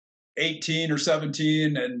 18 or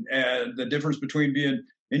 17 and the difference between being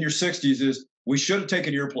in your 60s is we should have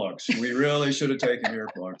taken earplugs. We really should have taken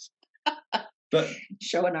earplugs.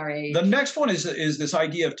 Showing our age. The next one is this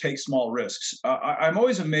idea of take small risks. I'm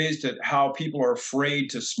always amazed at how people are afraid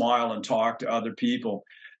to smile and talk to other people.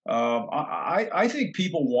 I think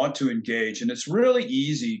people want to engage, and it's really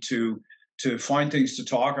easy to find things to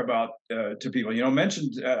talk about to people.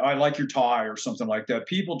 Mentioned I like your tie or something like that.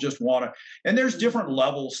 People just want to, and there's different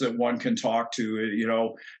levels that one can talk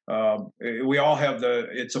to. We all have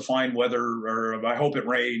it's a fine weather, or I hope it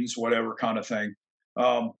rains, whatever kind of thing.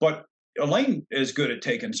 But Elaine is good at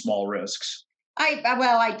taking small risks.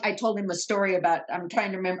 I told him a story about, I'm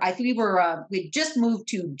trying to remember. I think we'd just moved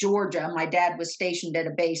to Georgia. My dad was stationed at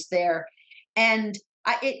a base there. And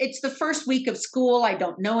it's the first week of school. I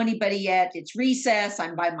don't know anybody yet. It's recess.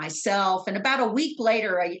 I'm by myself. And about a week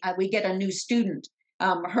later, we get a new student.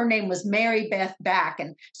 Her name was Mary Beth Back.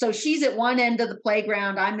 And so she's at one end of the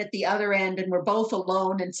playground, I'm at the other end, and we're both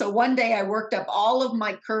alone. And so one day I worked up all of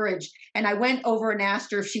my courage, and I went over and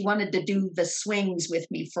asked her if she wanted to do the swings with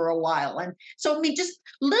me for a while. And so, just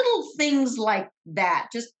little things like that,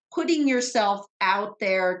 just putting yourself out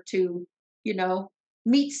there to,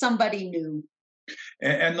 meet somebody new.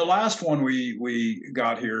 And the last one we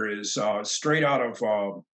got here is straight out of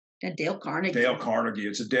and Dale Carnegie. Dale Carnegie.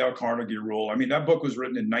 It's a Dale Carnegie rule. I mean, that book was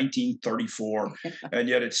written in 1934, and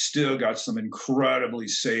yet it's still got some incredibly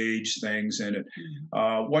sage things in it.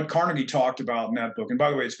 What Carnegie talked about in that book, and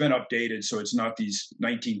by the way, it's been updated, so it's not these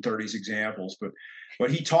 1930s examples, but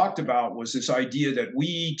what he talked about was this idea that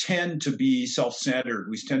we tend to be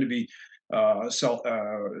self-centered. We tend to be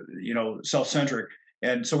self-centric.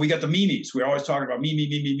 And so we got the me-me's. We're always talking about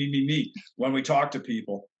me when we talk to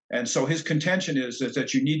people. And so his contention is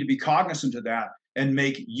that you need to be cognizant of that and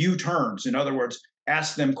make U-turns. In other words,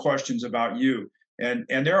 ask them questions about you. And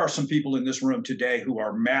there are some people in this room today who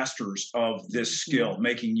are masters of this skill,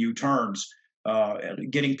 making U-turns,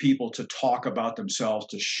 getting people to talk about themselves,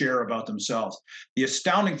 to share about themselves. The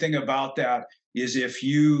astounding thing about that is if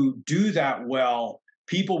you do that well,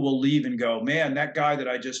 people will leave and go, man, that guy that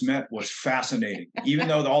I just met was fascinating, even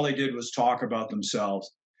though all they did was talk about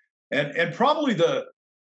themselves. And probably the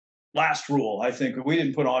last rule, I think, we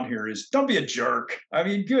didn't put on here is don't be a jerk. I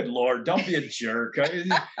mean, good Lord, don't be a jerk. I mean,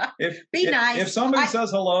 be nice. If somebody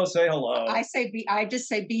says hello, say hello. I just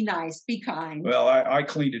say be nice, be kind. Well, I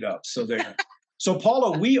cleaned it up. So there. So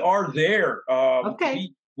Paula, we are there. Okay.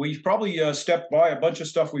 We've probably stepped by a bunch of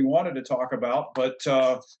stuff we wanted to talk about, but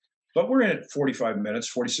we're in at 45 minutes,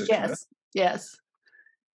 46 minutes.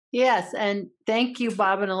 Yes. And thank you,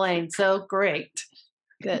 Bob and Elaine. So great.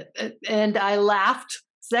 Good. And I laughed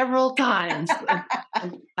several times.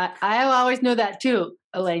 I always know that too,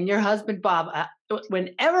 Elaine. Your husband, Bob,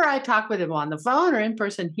 whenever I talk with him on the phone or in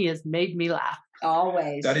person, he has made me laugh.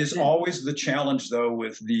 Always. That is always the challenge, though,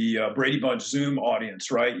 with the Brady Bunch Zoom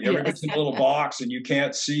audience, right? Everybody's in a little box, and you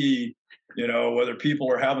can't see, whether people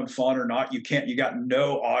are having fun or not. You got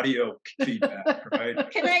no audio feedback, right?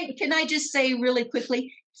 Can I just say really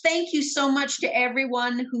quickly, thank you so much to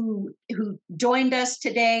everyone who joined us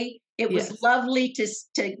today. It was lovely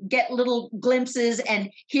to get little glimpses and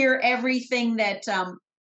hear everything that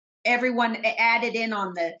everyone added in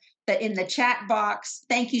on in the chat box.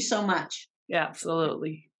 Thank you so much. Yeah,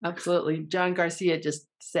 absolutely. Absolutely. John Garcia just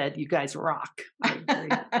said, you guys rock. I agree.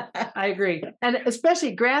 I agree. And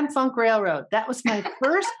especially Grand Funk Railroad. That was my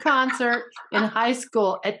first concert in high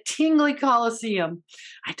school at Tingley Coliseum.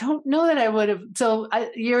 I don't know that I would have. So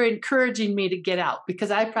you're encouraging me to get out,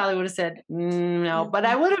 because I probably would have said, no, but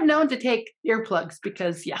I would have known to take earplugs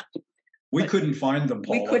because, We couldn't find them,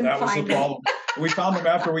 Paula. That was the problem. We found them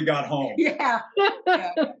after we got home. Yeah.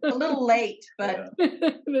 A little late, but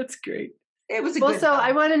that's great. It was a good so time.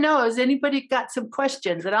 I want to know, has anybody got some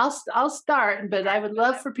questions? And I'll start, but I would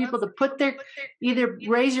love for people to put either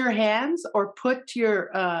raise your hands or put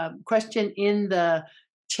your question in the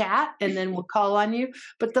chat, and then we'll call on you.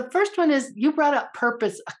 But the first one is, you brought up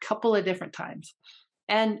purpose a couple of different times.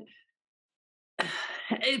 And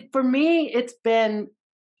for me, it's been,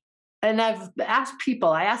 and I ask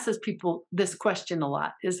this question a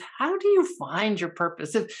lot, is how do you find your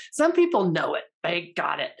purpose? If some people know it, they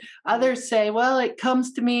got it. Others say, well, it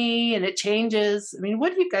comes to me and it changes. I mean,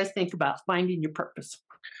 what do you guys think about finding your purpose?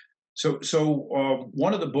 So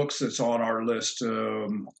one of the books that's on our list,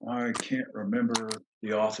 I can't remember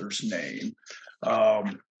the author's name.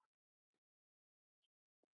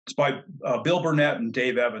 It's by Bill Burnett and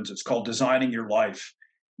Dave Evans. It's called Designing Your Life.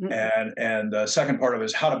 And the second part of it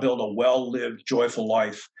is How to Build a Well-Lived, Joyful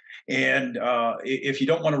Life. And if you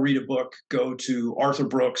don't want to read a book, go to Arthur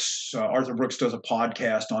Brooks. Arthur Brooks does a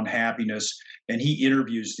podcast on happiness, and he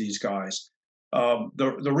interviews these guys.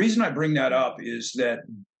 The reason I bring that up is that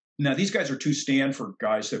now these guys are two Stanford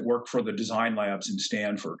guys that work for the design labs in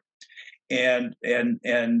Stanford. And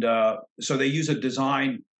so they use a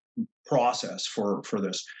design process for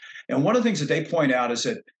this. And one of the things that they point out is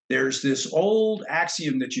that there's this old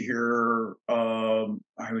axiom that you hear.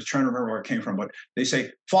 I was trying to remember where it came from, but they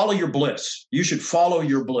say, follow your bliss. You should follow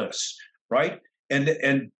your bliss, right?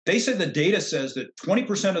 And they said the data says that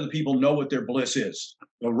 20% of the people know what their bliss is.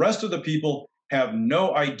 The rest of the people have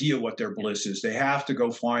no idea what their bliss is. They have to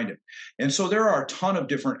go find it. And so there are a ton of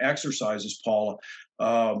different exercises, Paula.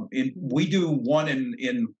 We do one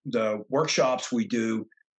in the workshops we do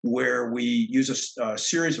where we use a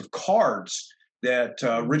series of cards that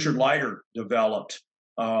Richard Leiter developed.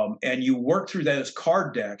 And you work through those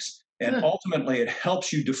card decks, and ultimately it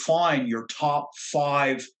helps you define your top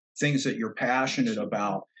 5 things that you're passionate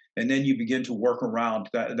about. And then you begin to work around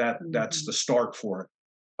that. That's the start for it.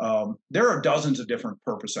 There are dozens of different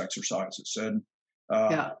purpose exercises. And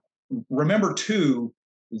remember, too,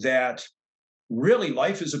 that really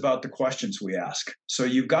life is about the questions we ask. So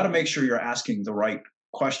you've got to make sure you're asking the right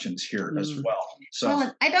questions here as well. So,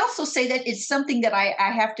 well, I'd also say that it's something that I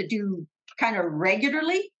have to do kind of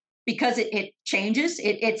regularly, because it changes.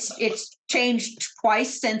 It's changed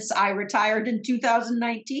twice since I retired in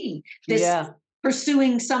 2019.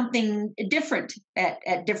 Pursuing something different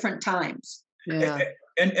at different times. Yeah.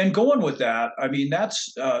 And going with that, I mean,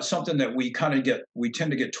 that's something that we tend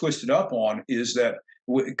to get twisted up on, is that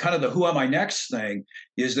kind of the who am I next thing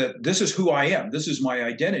is that this is who I am. This is my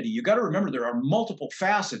identity. You got to remember there are multiple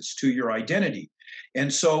facets to your identity.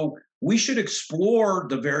 And so we should explore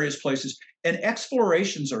the various places, and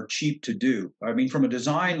explorations are cheap to do. I mean, from a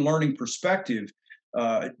design learning perspective,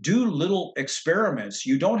 do little experiments.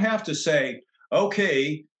 You don't have to say,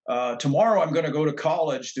 okay, tomorrow I'm going to go to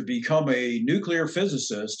college to become a nuclear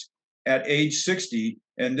physicist at age 60,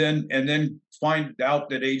 and then find out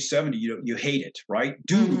that age 70 you hate it, right?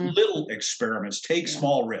 Do little experiments, take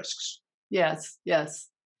small risks. Yes.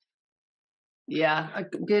 Yeah, a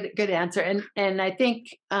good answer. And I think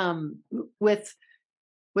with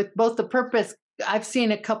both the purpose, I've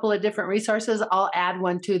seen a couple of different resources. I'll add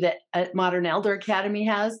one too that Modern Elder Academy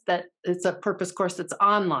has, that it's a purpose course that's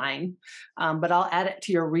online, but I'll add it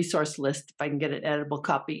to your resource list if I can get an editable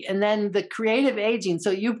copy. And then the creative aging. So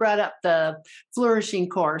you brought up the flourishing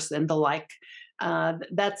course and the like.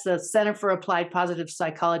 That's the Center for Applied Positive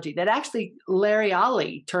Psychology that actually Larry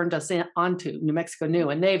Ollie turned us onto New Mexico New,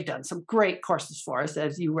 and they've done some great courses for us,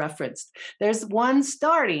 as you referenced. There's one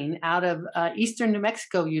starting out of Eastern New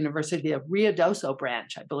Mexico University, the Rio Doso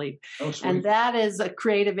branch, I believe. Oh, sweet. And that is a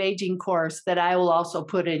creative aging course that I will also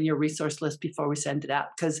put in your resource list before we send it out,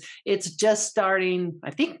 because it's just starting, I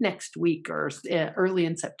think, next week or early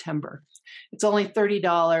in September. It's only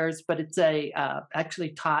 $30, but it's a actually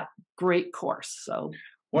taught great course. So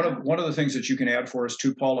one of the things that you can add for us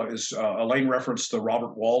too, Paula, is Elaine referenced the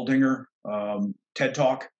Robert Waldinger TED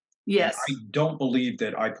Talk. yes, And I don't believe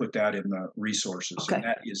that I put that in the resources. Okay. And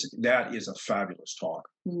that is a fabulous talk.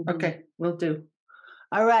 Okay, will do.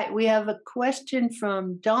 All right, we have a question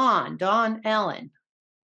from Dawn Allen.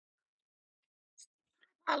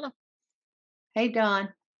 Hello. Hey, Dawn.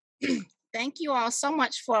 Thank you all so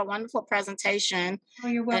much for a wonderful presentation. Oh,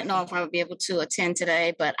 you're I don't know welcome. if I would be able to attend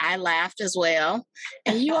today, but I laughed as well.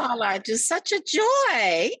 And you all are just such a joy.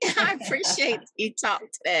 I appreciate you talk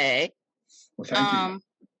today. Well, thank you.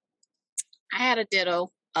 I had a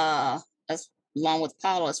ditto along with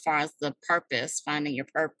Paula as far as the purpose, finding your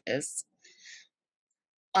purpose.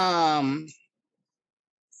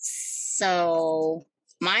 So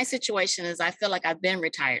my situation is I feel like I've been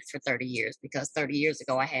retired for 30 years because 30 years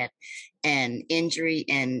ago I had an injury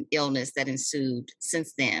and illness that ensued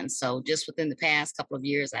since then. So just within the past couple of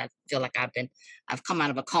years, I feel like I've come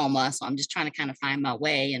out of a coma. So I'm just trying to kind of find my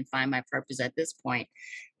way and find my purpose at this point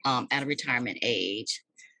at a retirement age.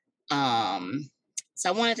 So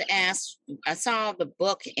I wanted to ask, I saw the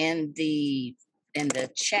book in the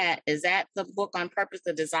chat. Is that the book on purpose,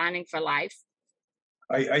 The Designing for Life?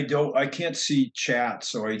 I can't see chat,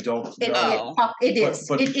 so I don't know. It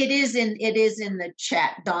is in the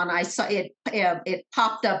chat, Don. I saw it. It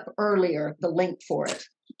popped up earlier. The link for it.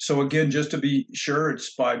 So again, just to be sure,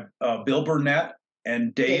 it's by Bill Burnett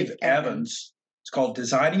and Dave Evans. It's called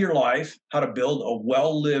Designing Your Life: How to Build a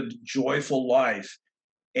Well-Lived, Joyful Life.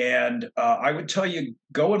 And I would tell you,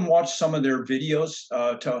 go and watch some of their videos.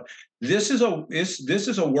 This is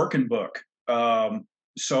a working book.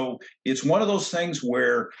 So it's one of those things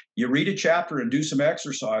where you read a chapter and do some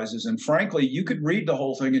exercises. And frankly, you could read the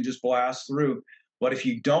whole thing and just blast through. But if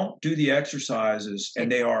you don't do the exercises,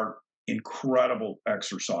 and they are incredible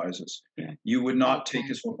exercises, you would not take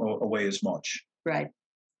away as much. Right.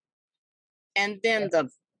 And then the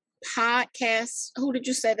podcast, who did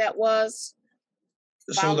you say that was?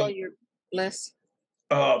 Follow Your Bliss.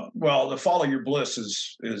 Well, the Follow Your Bliss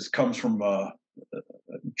comes from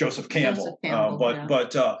Joseph Campbell.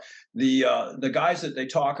 But the guys that they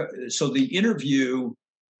talk, so the interview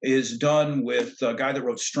is done with a guy that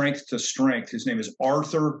wrote Strength to Strength. His name is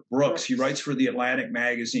Arthur Brooks. He writes for the Atlantic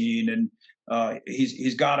magazine, and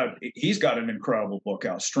he's got an incredible book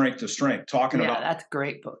out, Strength to Strength, talking about that's a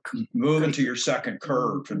great book. Moving to your second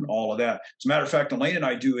curve and all of that. As a matter of fact, Elaine and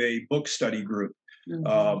I do a book study group,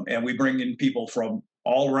 and we bring in people from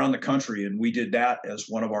all around the country, and we did that as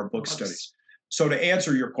one of our book studies. So to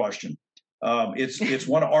answer your question, it's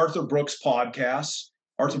one of Arthur Brooks' podcasts.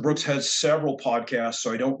 Arthur Brooks has several podcasts,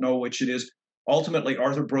 so I don't know which it is. Ultimately,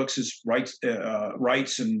 Arthur Brooks writes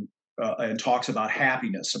and talks about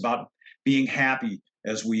happiness, about being happy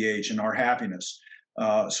as we age and our happiness.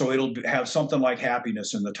 So it'll have something like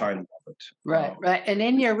happiness in the title of it. Right. And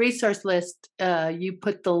in your resource list, you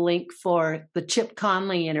put the link for the Chip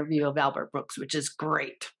Conley interview of Albert Brooks, which is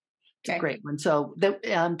great. It's a great one. So,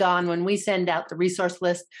 Don, when we send out the resource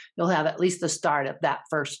list, you'll have at least the start of that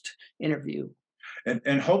first interview.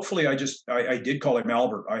 And hopefully, I did call him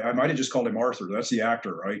Albert. I might have just called him Arthur. That's the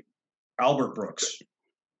actor, right? Albert Brooks.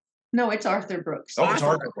 No, it's Arthur Brooks. Oh, it's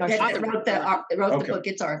Arthur Brooks. Wrote the book.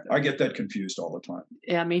 It's Arthur. I get that confused all the time.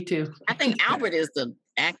 Yeah, me too. I think Albert is the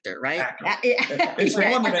actor, right? Actor. It's the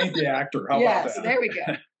one that ain't the actor. How about that? There we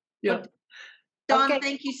go. Yep. Don,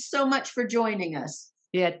 thank you so much for joining us.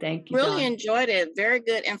 Yeah, thank you. Really Don. enjoyed it. Very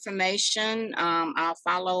good information. I'll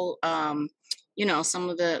follow some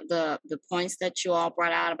of the points that you all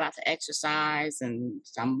brought out about the exercise, and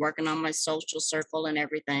I'm working on my social circle and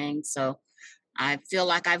everything. So I feel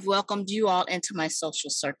like I've welcomed you all into my social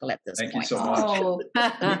circle at this point. Thank you so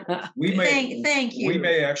much. We may, thank you. We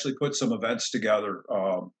may actually put some events together.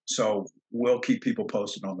 So we'll keep people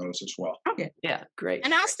posted on those as well. Okay. Yeah, great.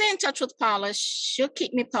 And I'll stay in touch with Paula. She'll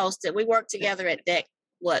keep me posted. We worked together at DEC,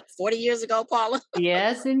 40 years ago, Paula?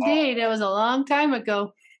 Yes, indeed. It was a long time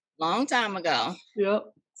ago. Long time ago. Yep.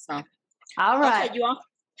 So, all right. Okay, you all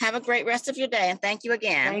have a great rest of your day, and thank you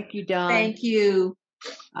again. Thank you, Don. Thank you.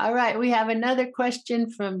 All right, we have another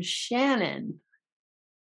question from Shannon.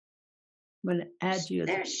 I'm going to add you.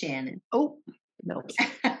 There's Shannon. Oh, no.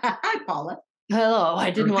 Hi, Paula. Hello, I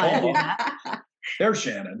didn't want to do that. There's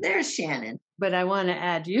Shannon. There's Shannon. But I want to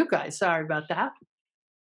add you guys. Sorry about that.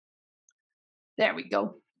 There we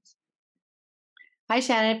go. Hi,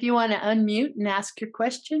 Shannon. If you want to unmute and ask your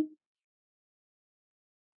question.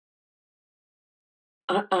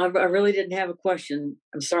 I really didn't have a question.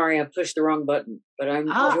 I'm sorry, I pushed the wrong button, but I'm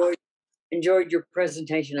enjoying enjoyed your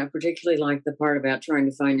presentation. I particularly like the part about trying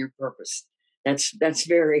to find your purpose. That's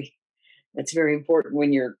very important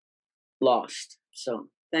when you're lost. So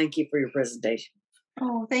thank you for your presentation.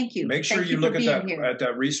 Oh, thank you. Make sure Thank you look for at being here.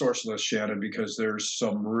 that resource list, Shannon, because there's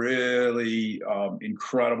some really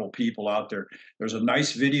incredible people out there. There's a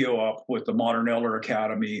nice video up with the Modern Elder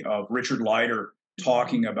Academy of Richard Leiter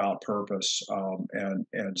talking about purpose,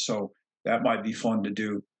 and so that might be fun to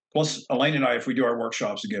do. Plus, Elaine and I, if we do our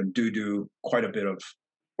workshops again, do quite a bit of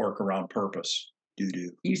work around purpose.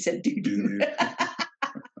 You said do.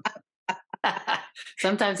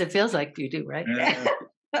 Sometimes it feels like you do, right? Yeah.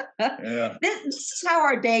 This is how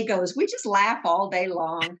our day goes. We just laugh all day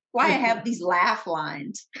long. Why I have these laugh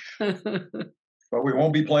lines? But we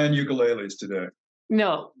won't be playing ukuleles today.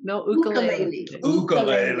 No ukulele.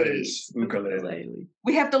 Ukulele.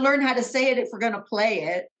 We have to learn how to say it if we're going to play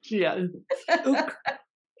it. Yeah.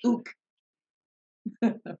 Ook.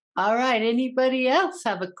 All right. Anybody else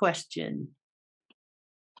have a question?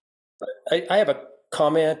 I have a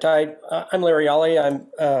comment. I'm Larry Ollie. I'm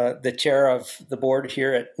the chair of the board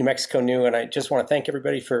here at New Mexico New, and I just want to thank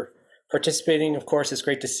everybody for participating. Of course, it's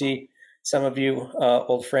great to see some of you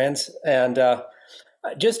old friends. And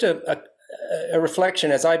just a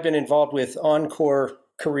reflection, as I've been involved with Encore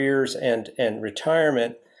careers and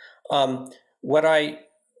retirement, what I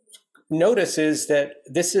notice is that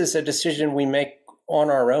this is a decision we make on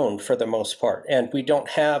our own for the most part, and we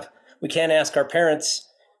can't ask our parents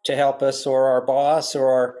to help us, or our boss,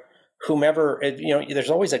 or whomever. There's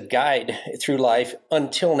always a guide through life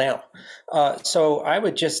until now. So I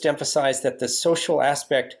would just emphasize that the social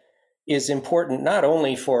aspect is important, not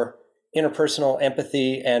only for interpersonal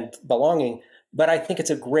empathy and belonging, but I think it's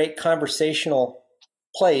a great conversational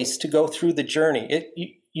place to go through the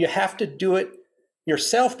journey. You have to do it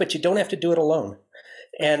yourself, but you don't have to do it alone.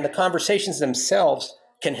 And the conversations themselves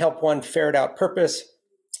can help one ferret out purpose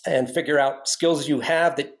and figure out skills you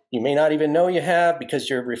have that you may not even know you have because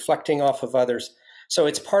you're reflecting off of others. So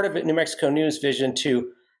it's part of New Mexico News vision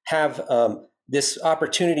to have this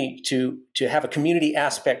opportunity to have a community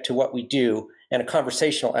aspect to what we do and a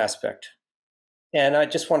conversational aspect. And I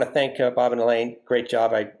just want to thank Bob and Elaine. Great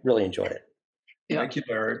job. I really enjoyed it. Thank you,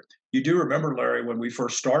 Larry. You do remember, Larry, when we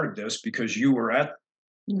first started this, because you were at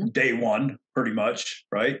day one, pretty much,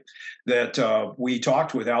 right? That we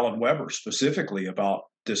talked with Alan Weber specifically about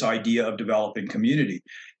this idea of developing community.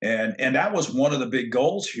 And that was one of the big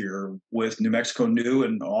goals here with New Mexico New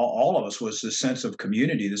and all of us, was this sense of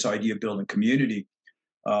community, this idea of building community.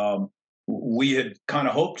 We had kind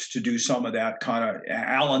of hoped to do some of that kind of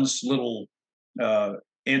Alan's little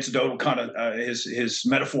anecdotal kind of his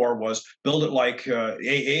metaphor was build it like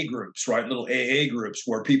AA groups, right? Little AA groups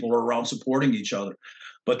where people are around supporting each other.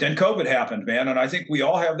 But then COVID happened, man, and I think we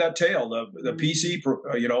all have that tale, the PC,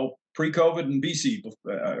 pre-COVID and BC,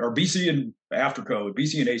 or BC and after COVID,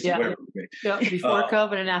 BC and AC, whatever. Yeah, before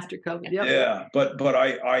COVID and after COVID. Yep. Yeah, but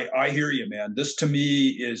I hear you, man. This to me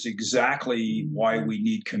is exactly why we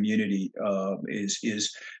need community.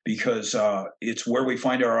 Is because it's where we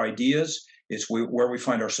find our ideas. It's where we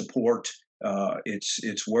find our support.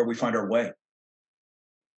 It's where we find our way.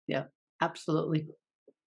 Yeah, absolutely.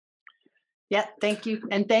 Yeah, thank you.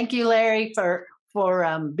 And thank you, Larry, for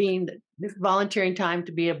being volunteering time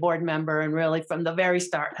to be a board member, and really from the very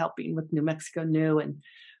start helping with New Mexico New.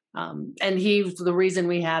 And he's the reason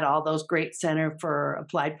we had all those great Center for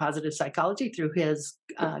Applied Positive Psychology through his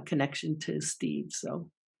connection to Steve. So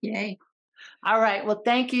yay. All right. Well,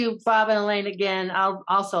 thank you, Bob and Elaine, again. I'll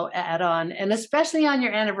also add on, and especially on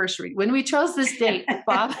your anniversary. When we chose this date,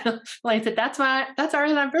 Bob and Elaine said, that's our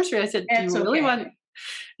anniversary. I said, do you really want?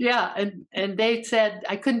 Yeah. And they said,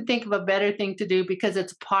 I couldn't think of a better thing to do because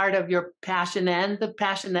it's part of your passion and the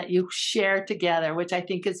passion that you share together, which I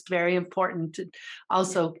think is very important to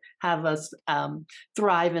also have us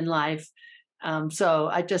thrive in life. So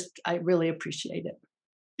I really appreciate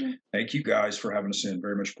it. Thank you guys for having us in.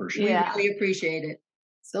 Very much appreciate it. We really appreciate it.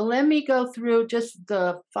 So let me go through just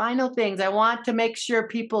the final things. I want to make sure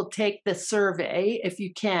people take the survey. If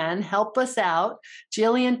you can, help us out.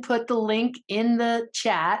 Jillian put the link in the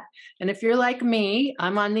chat. And if you're like me,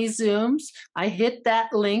 I'm on these Zooms. I hit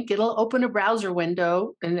that link. It'll open a browser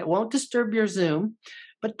window and it won't disturb your Zoom.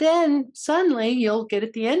 But then suddenly you'll get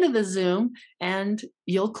at the end of the Zoom and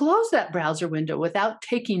you'll close that browser window without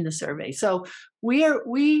taking the survey. So we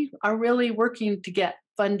are really working to get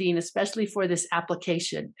funding, especially for this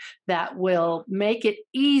application, that will make it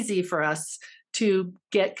easy for us to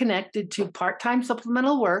get connected to part-time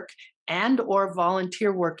supplemental work and or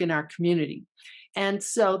volunteer work in our community. And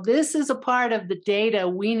so this is a part of the data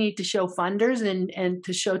we need to show funders and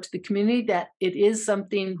to show to the community that it is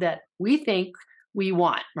something that we think we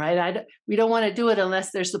want, right? We don't want to do it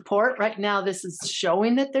unless there's support. Right now, this is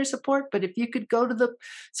showing that there's support, but if you could go to the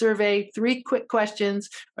survey, 3 quick questions.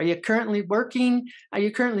 Are you currently working? Are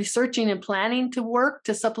you currently searching and planning to work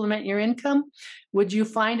to supplement your income? Would you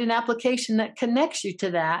find an application that connects you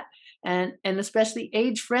to that? And especially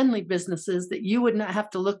age-friendly businesses that you would not have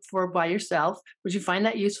to look for by yourself. Would you find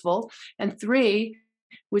that useful? And 3,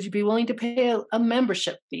 would you be willing to pay a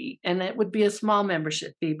membership fee? And it would be a small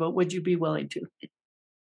membership fee, but would you be willing to?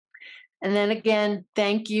 And then again,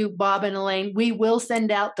 thank you, Bob and Elaine. We will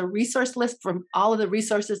send out the resource list from all of the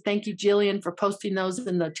resources. Thank you, Jillian, for posting those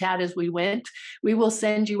in the chat as we went. We will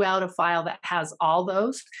send you out a file that has all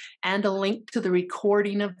those and a link to the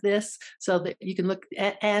recording of this so that you can look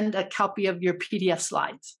and a copy of your PDF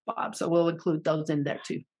slides, Bob. So we'll include those in there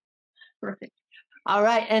too. Perfect. All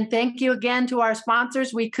right. And thank you again to our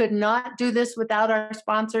sponsors. We could not do this without our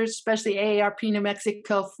sponsors, especially AARP New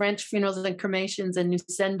Mexico, French Funerals and Cremations, and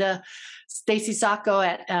Nusenda. Stacy Sacco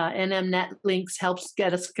at NM Netlinks helps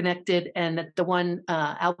get us connected. And at the one,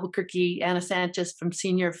 Albuquerque, Anna Sanchez from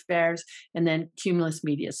Senior Affairs, and then Cumulus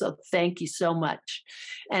Media. So thank you so much.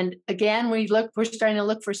 And again, we're starting to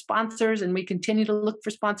look for sponsors, and we continue to look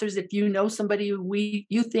for sponsors. If you know somebody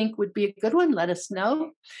you think would be a good one, let us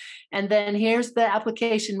know. And then here's the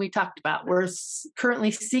application we talked about. We're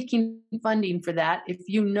currently seeking funding for that. If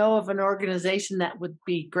you know of an organization that would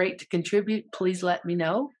be great to contribute, please let me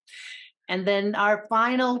know. And then our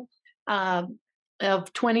final of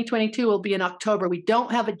 2022 will be in October. We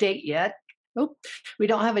don't have a date yet. We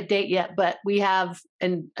don't have a date yet, but we have,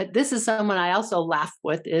 and this is someone I also laugh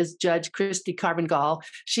with, is Judge Christy Carbongal.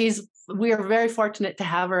 We are very fortunate to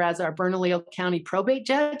have her as our Bernalillo County probate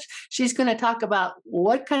judge. She's going to talk about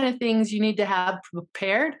what kind of things you need to have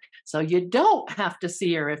prepared so you don't have to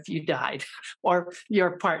see her if you died or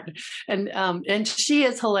your partner. And she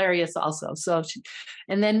is hilarious also.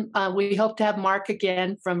 And then we hope to have Mark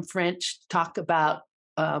again from French talk about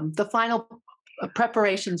the final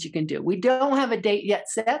preparations you can do. We don't have a date yet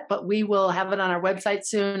set, but we will have it on our website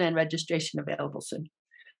soon and registration available soon.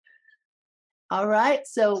 All right.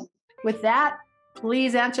 So with that,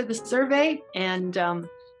 please answer the survey, and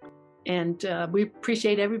we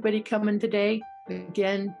appreciate everybody coming today.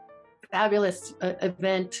 Again, fabulous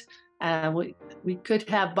event. We could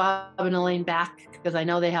have Bob and Elaine back because I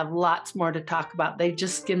know they have lots more to talk about. They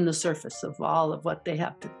just skimmed the surface of all of what they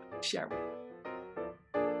have to share with.